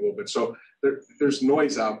thing a little bit. So there's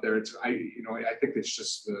noise out there. You know, I think it's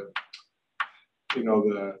just the, you know,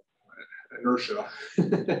 the inertia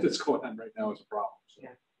that's going on right now is a problem. So,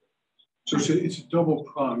 yeah. So it's a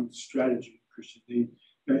double-pronged strategy, Christian.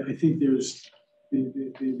 I think there's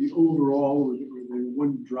the overall, or the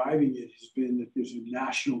one driving it has been that there's a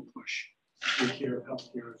national push to take care of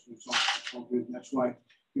healthcare as a result of COVID. And that's why,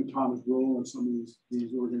 you know, Tom's role in some of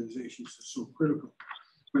these organizations is so critical.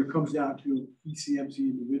 When it comes down to ECMC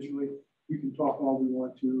individually, we can talk all we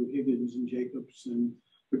want to, Higgins and Jacobs and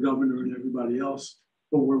the governor and everybody else,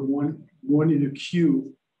 but we're one in a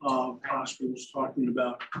queue of hospitals talking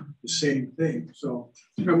about the same thing. So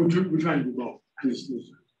we're trying to do both. This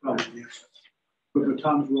is probably the answer. But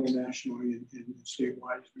Tom's role nationally and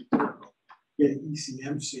statewide has been critical. Yeah,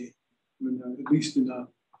 ECMC, at least in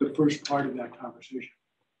the first part of that conversation.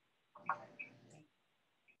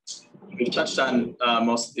 We've touched on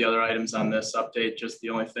most of the other items on this update. Just the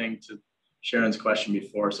only thing to Sharon's question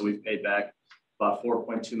before. So we've paid back about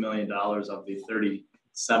 $4.2 million of the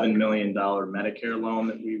 $37 million Medicare loan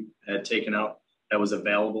that we had taken out that was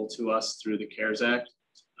available to us through the CARES Act.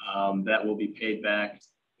 That will be paid back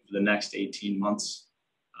for the next 18 months.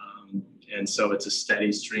 And so it's a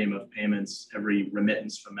steady stream of payments, every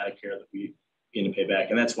remittance from Medicare that we begin to pay back.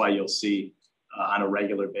 And that's why you'll see on a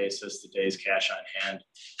regular basis, the days cash on hand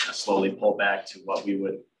slowly pull back to what we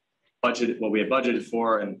would budget, what we had budgeted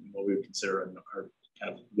for, and what we would consider our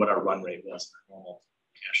kind of what our run rate was for normal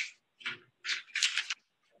cash.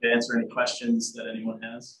 To answer any questions that anyone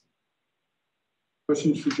has.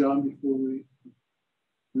 Questions for John before we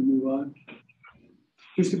move on?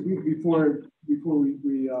 Just before we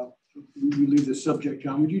leave the subject,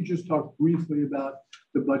 John, would you just talk briefly about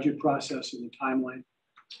the budget process and the timeline?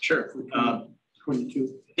 Sure.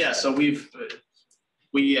 22. Yeah, so we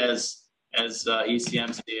as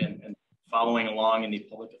ECMC and following along in the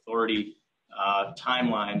public authority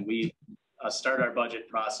timeline, we start our budget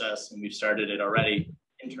process, and we've started it already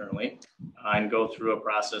internally, and go through a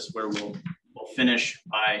process where we'll finish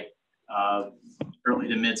by early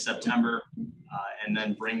to mid-September, and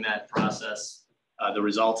then bring that process, the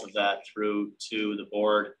results of that, through to the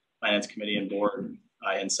board, finance committee, and board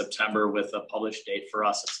in September, with a published date for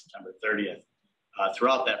us of September 30th.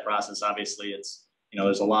 Throughout that process, obviously, it's, you know,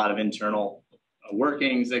 there's a lot of internal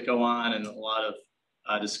workings that go on and a lot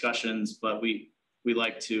of discussions, but we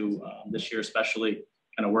like to, this year especially,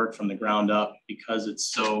 kind of work from the ground up, because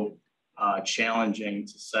it's so challenging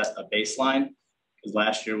to set a baseline, because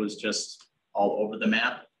last year was just all over the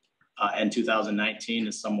map, and 2019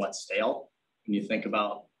 is somewhat stale when you think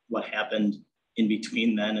about what happened in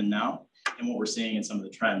between then and now, and what we're seeing in some of the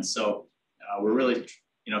trends. So we're really,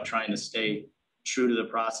 you know, trying to stay true to the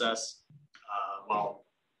process while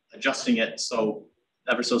adjusting it so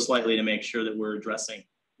ever so slightly to make sure that we're addressing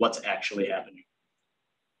what's actually happening.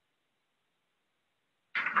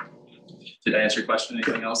 Did I answer your question?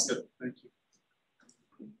 Anything else? Thank you.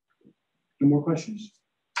 No more questions?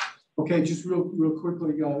 Okay, just real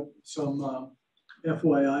quickly, some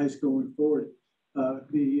FYIs going forward. And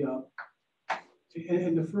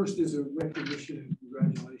the first is a recognition and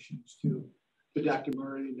congratulations to Dr.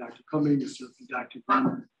 Murray and Dr. Cummings and Dr.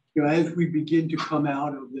 Bremer. You know, as we begin to come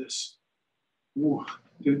out of this war,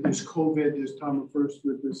 this COVID, as Tom refers to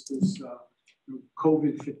it, this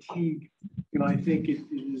COVID fatigue, you know, I think it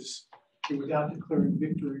is, without declaring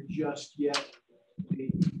victory just yet, the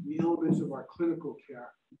elements of our clinical care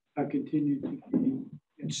have continued to be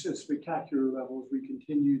at spectacular levels. We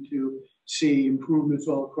continue to see improvements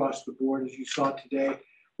all across the board, as you saw today,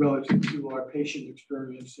 relative to our patient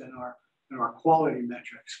experience and our quality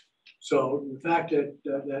metrics. So the fact that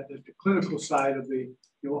the clinical side of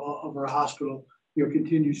of our hospital, you know,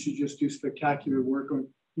 continues to just do spectacular work.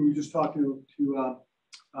 We were just talking to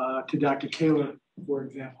Dr. Taylor, for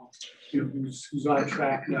example, you know, who's on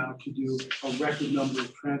track now to do a record number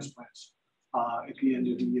of transplants at the end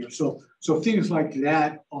of the year. So things like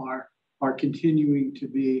that are continuing to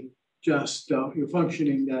be just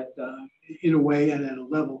functioning that in a way and at a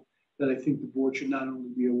level that I think the board should not only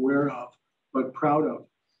be aware of, but proud of.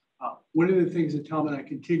 One of the things that Tom and I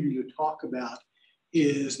continue to talk about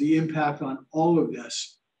is the impact on all of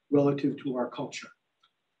this relative to our culture.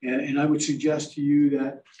 And I would suggest to you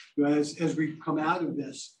that, you know, as we come out of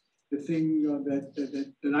this, the thing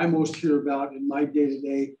that I most hear about in my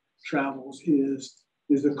day-to-day travels is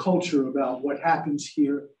the culture about what happens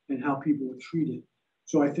here and how people are treated.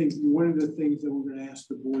 So I think one of the things that we're going to ask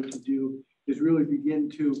the board to do is really begin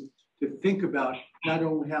to think about not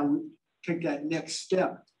only how we take that next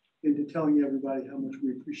step into telling everybody how much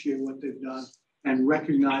we appreciate what they've done and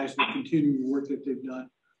recognize the continuing work that they've done,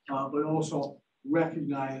 but also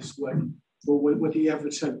recognize what the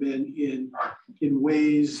efforts have been in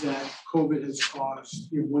ways that COVID has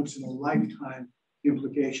caused, you know, once in a lifetime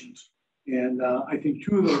implications. And I think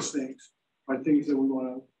two of those things are things that we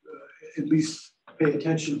want to at least pay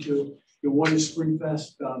attention to. You know, one is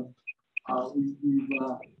Springfest.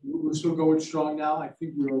 We're still going strong now. I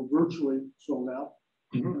think we are virtually sold out.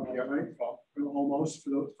 Right? Almost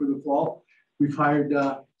for the fall. We've hired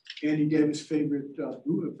Andy Davis' favorite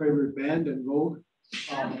band and Vogue.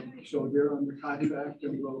 So they're under contract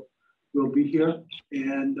and will be here.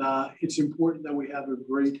 And it's important that we have a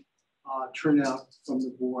great turnout from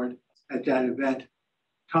the board at that event.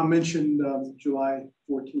 Tom mentioned July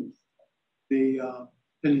 14th. And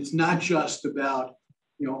it's not just about,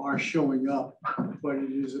 you know, our showing up, but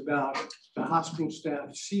it is about the hospital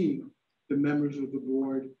staff seeing the members of the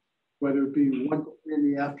board, whether it be 1 to 3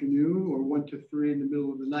 in the afternoon or 1 to 3 in the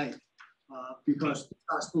middle of the night, because the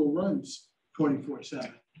hospital runs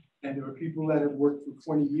 24/7. And there are people that have worked for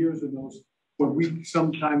 20 years in those, what we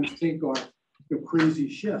sometimes think are, you know, crazy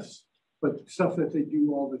shifts, but stuff that they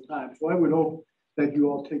do all the time. So I would hope that you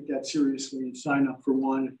all take that seriously and sign up for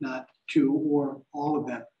one, if not 2 or all of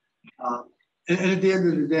them. And at the end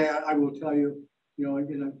of the day, I will tell you, you know,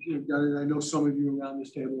 again, I've done it. I know some of you around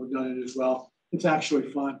this table have done it as well. It's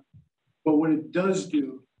actually fun. But what it does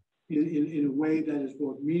do in a way that is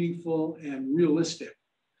both meaningful and realistic,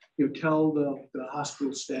 you know, tell the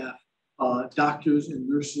hospital staff, doctors and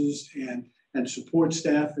nurses and support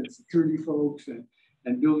staff and security folks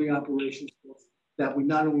and building operations folks that we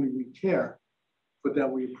not only we care, but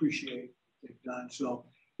that we appreciate what they've done. So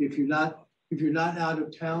if you're not out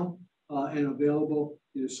of town and available,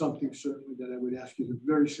 it is something certainly that I would ask you to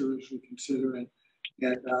very seriously consider. And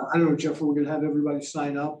I don't know, Jeff, we're going to have everybody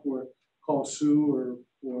sign up or call Sue or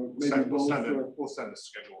maybe both. We'll send a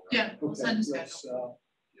schedule. Yeah, we'll send a schedule.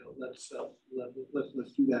 Let's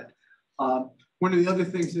do that. One of the other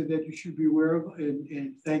things that you should be aware of,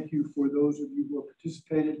 and thank you for those of you who have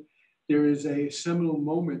participated, there is a seminal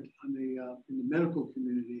moment on in the medical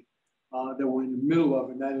community that we're in the middle of,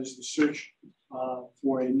 and that is the search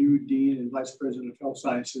for a new dean and vice president of health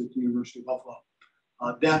sciences at the University of Buffalo.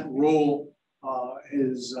 That role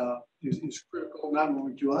is critical not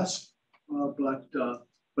only to us, but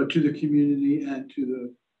to the community and to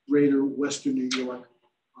the greater Western New York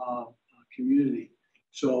community.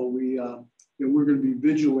 So we're going to be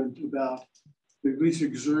vigilant about at least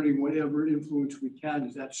exerting whatever influence we can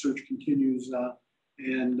as that search continues.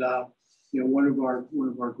 One of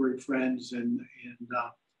our great friends and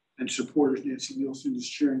supporters, Nancy Nielsen, is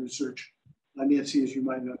chairing the search. Nancy, as you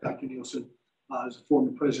might know, Dr. Nielsen is a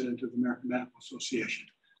former president of the American Medical Association.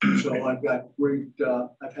 So I've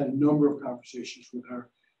had a number of conversations with her,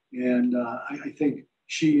 and I think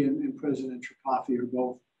she and President Tripathi are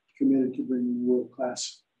both committed to bringing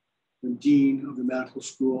world-class dean of the medical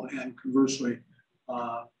school and conversely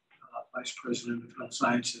Vice President of Health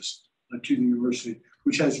Sciences to the university,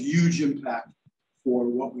 which has huge impact for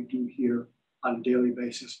what we do here on a daily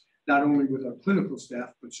basis, not only with our clinical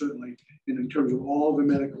staff, but certainly in terms of all the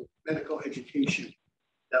medical education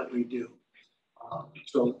that we do.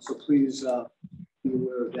 So please be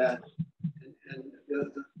aware of that. And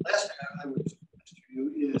the last thing I would suggest to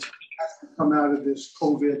you is, as we come out of this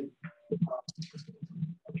COVID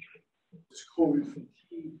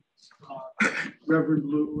fatigue, Reverend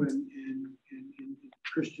Lou and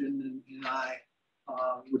Christian and I,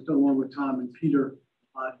 along with Tom and Peter,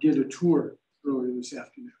 did a tour earlier this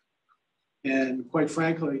afternoon. And quite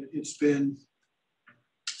frankly, it's been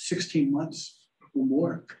 16 months or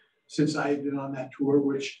more since I had been on that tour,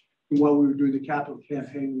 which while we were doing the capital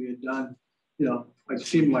campaign, we had done, it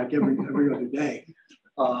seemed like every other day.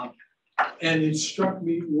 And it struck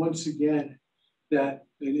me once again that,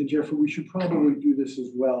 and Jeffrey, we should probably do this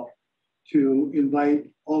as well, to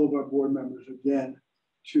invite all of our board members again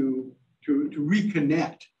to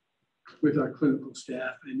reconnect with our clinical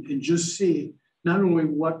staff and just see not only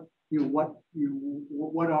what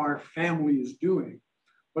our family is doing,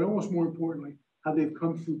 but almost more importantly, how they've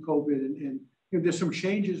come through COVID. And there's some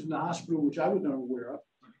changes in the hospital, which I was not aware of,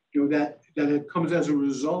 that it comes as a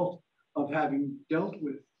result of having dealt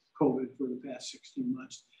with COVID for the past 16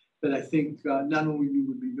 months, that I think not only you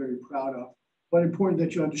would be very proud of, but important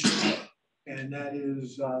that you understand. And that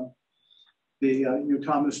is,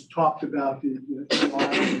 Thomas talked about the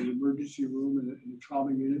emergency room and the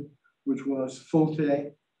trauma unit, which was full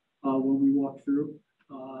today when we walked through.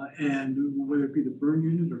 And whether it be the burn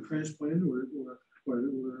unit or transplant or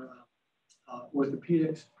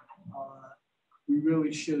orthopedics, we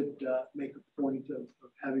really should make a point of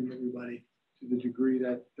having everybody to the degree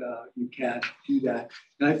that you can do that.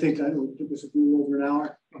 And I think, I know it took us a little over an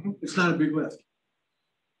hour. It's not a big lift.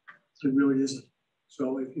 It really isn't.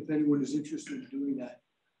 So if anyone is interested in doing that,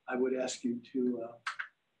 I would ask you to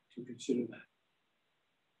consider that.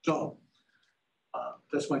 So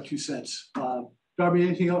that's my 2 cents. Darby,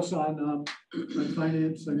 anything else on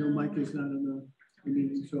finance? I know Mike is not in the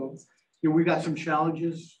meeting, so we got some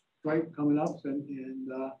challenges, right, coming up, and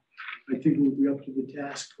I think we'll be up to the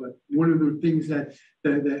task. But one of the things that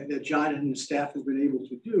John and his staff have been able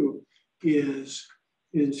to do is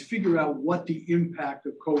figure out what the impact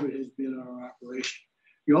of COVID has been on our operation.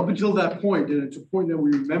 Up until that point, and it's important that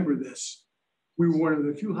we remember this, we were one of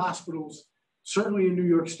the few hospitals, certainly in New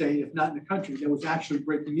York State, if not in the country, that was actually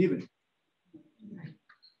breaking even.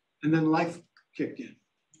 And then life kicked in,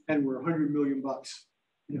 and we're $100 million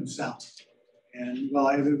south. And while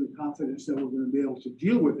I have every confidence that we're going to be able to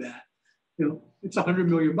deal with that, it's $100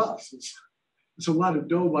 million. It's a lot of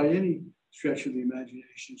dough by any stretch of the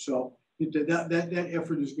imagination. So that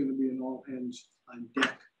effort is going to be an all hands on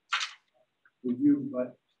deck with you,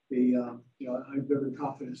 but I have every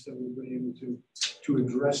confidence that we've been able to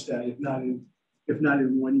address that, if not in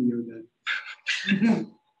 1 year, then.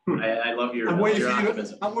 I love your, I'm waiting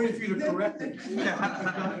optimism. I'm waiting for you to correct it. If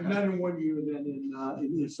not in 1 year, then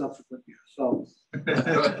in subsequent years. So.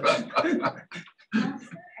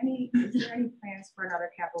 Is there any plans for another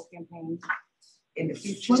capital campaign in the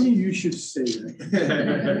future? Funny you should say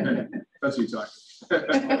that. That's what you talk.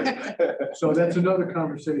 So that's another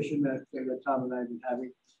conversation that Tom and I have been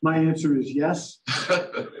having. My answer is yes.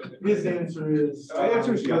 His answer is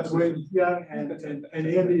yes. Yeah, and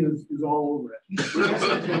Andy is all over it.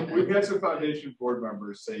 We've had some foundation board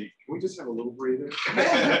members say, "Can we just have a little breather?"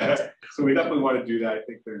 So we definitely want to do that. I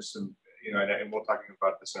think there's some, and we'll talk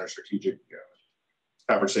about this in our strategic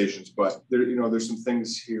conversations. But there's some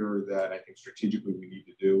things here that I think strategically we need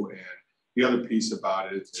to do. And the other piece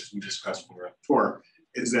about it, as we discussed when we were on the tour,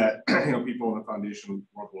 is that people in the foundation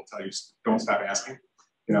world will tell you, don't stop asking.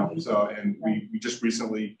 So, and we just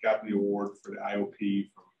recently got the award for the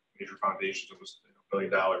IOP from major foundations. It was $1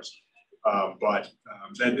 billion. But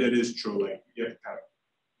that is truly, you have to kind of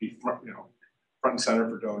be front and center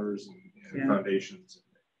for donors and foundations.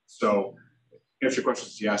 So, answer your question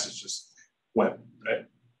is yes. It's just when, right?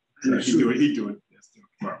 He'd do it. Yes, do it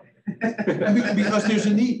tomorrow. Because there's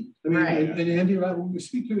a need. I mean, right. And Andy, right, when we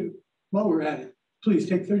speak to it, while we're at it, please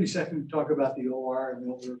take 30 seconds to talk about the OR and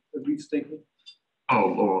what we're at least thinking.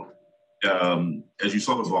 As you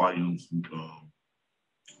saw the volumes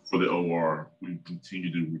for the OR, we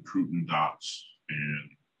continue to recruit new docs,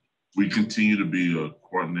 and we continue to be a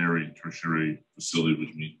quaternary and tertiary facility,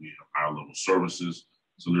 which means we have higher level services.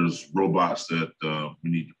 So there's robots that we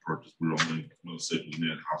need to purchase. We're only one of the safety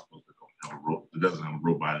net hospitals that doesn't have a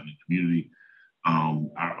robot in the community.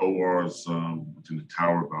 Our ORs within the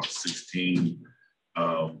tower, about 16.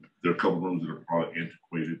 There are a couple of rooms that are probably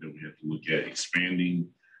antiquated that we have to look at expanding.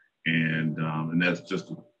 And that's just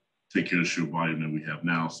to take care of the sheer volume that we have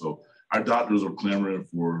now. So our doctors are clamoring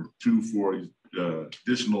for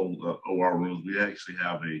additional OR rooms. We actually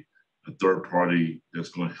have a third party that's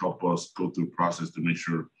going to help us go through the process to make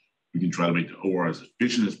sure we can try to make the OR as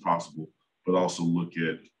efficient as possible, but also look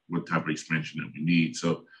at what type of expansion that we need.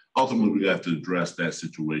 So ultimately, we have to address that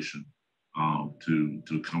situation to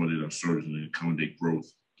accommodate our surgeons and accommodate growth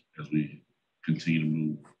as we continue to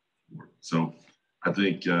move forward. So I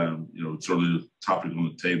think it's certainly a topic on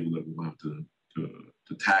the table that we'll have to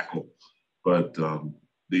tackle, but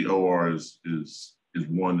the OR is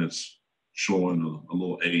one that's showing a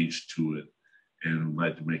little age to it, and I'd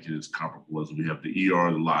like to make it as comparable as we have the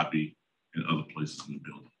ER, the lobby, and other places in the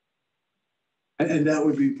building. And that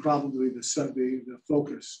would be probably the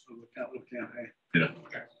focus of the capital campaign. Yeah.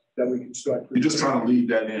 Okay. That we can start. You're just trying to leave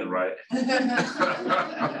that in, right?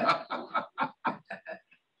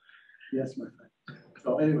 Yes, my friend.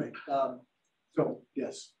 So anyway, so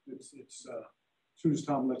yes, it's as soon as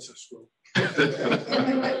Tom lets us go.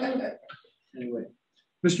 Anyway,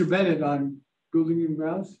 Mr. Bennett on building and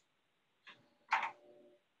grounds.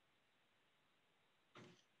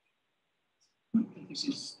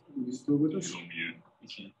 He's still with us. Can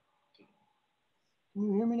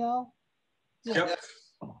you hear me now? Yep.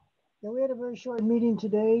 Yeah, we had a very short meeting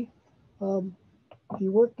today. The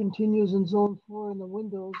work continues in zone 4 in the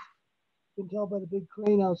windows. You can tell by the big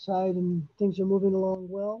crane outside, and things are moving along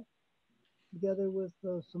well. Together with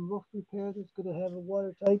some roof repair that's going to have it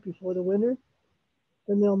watertight before the winter.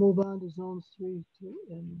 Then they'll move on to zones 3, 2,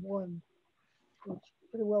 and 1. It's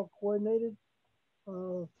pretty well coordinated.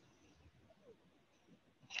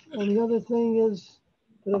 And the other thing is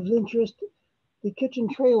that of interest, the kitchen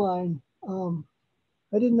tray line.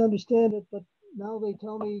 I didn't understand it, but now they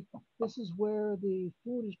tell me this is where the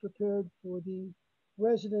food is prepared for the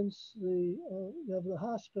residents of the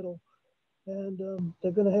hospital. And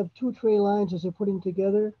they're going to have 2 tray lines as they're putting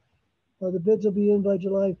together. The bids will be in by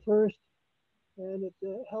July 1st. And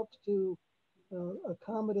it helps to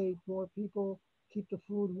accommodate more people, keep the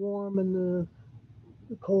food warm and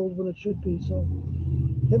the cold when it should be. So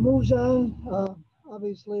it moves on.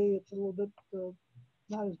 Obviously, it's a little bit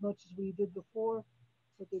not as much as we did before,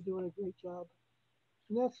 but they're doing a great job.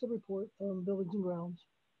 And that's the report from Buildings and Grounds.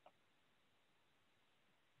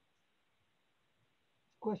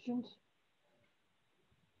 Questions?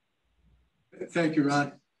 Thank you,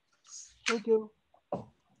 Ron. Thank you.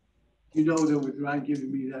 You know that with Ron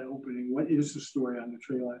giving me that opening, what is the story on the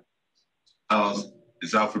tray line?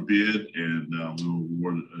 It's out for bid, and we'll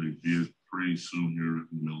award a bid pretty soon here in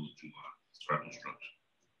the middle of July. Start construction.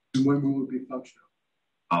 And when will it be functional?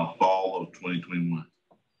 Fall of 2021.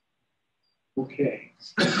 Okay.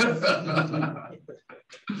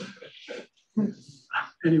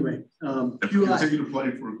 Anyway, if you continue to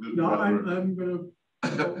play for good no, weather. I'm going to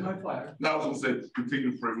hold my fire. No, I was going to say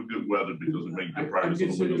continue to pray for good weather because it makes the progress. I'm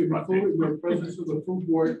considering the presence of the food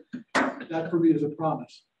board. That for me is a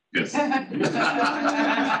promise. Yes.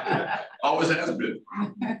 Always has been.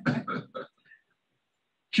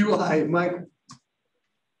 QI, Mike.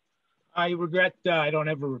 I regret I don't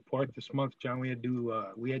have a report this month, John. We had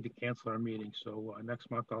to cancel our meeting, so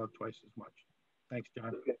next month I'll have twice as much. Thanks,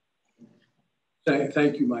 John. Okay.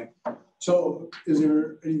 Thank you, Mike. So, is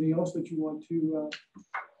there anything else that you want to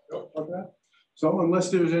talk about? So, unless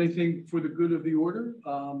there's anything for the good of the order,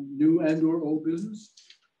 new and/or old business,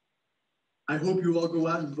 I hope you all go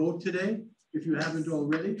out and vote today. If you haven't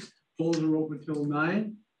already, polls are open till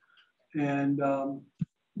 9, and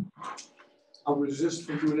I'll resist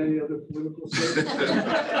from doing any other political statement.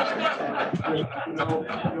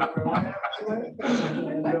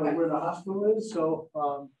 Where the hospital is. So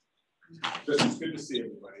it's good to see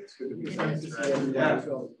everybody. It's good to be here. Yeah.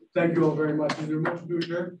 So thank you all very much. Is there a motion to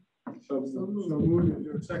adjourn? So moved. Is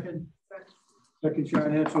there a second? Second,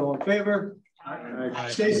 Sharon Hansel, all in favor? Aye.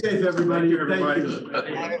 Stay safe, everybody. Thank you.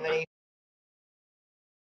 Everybody.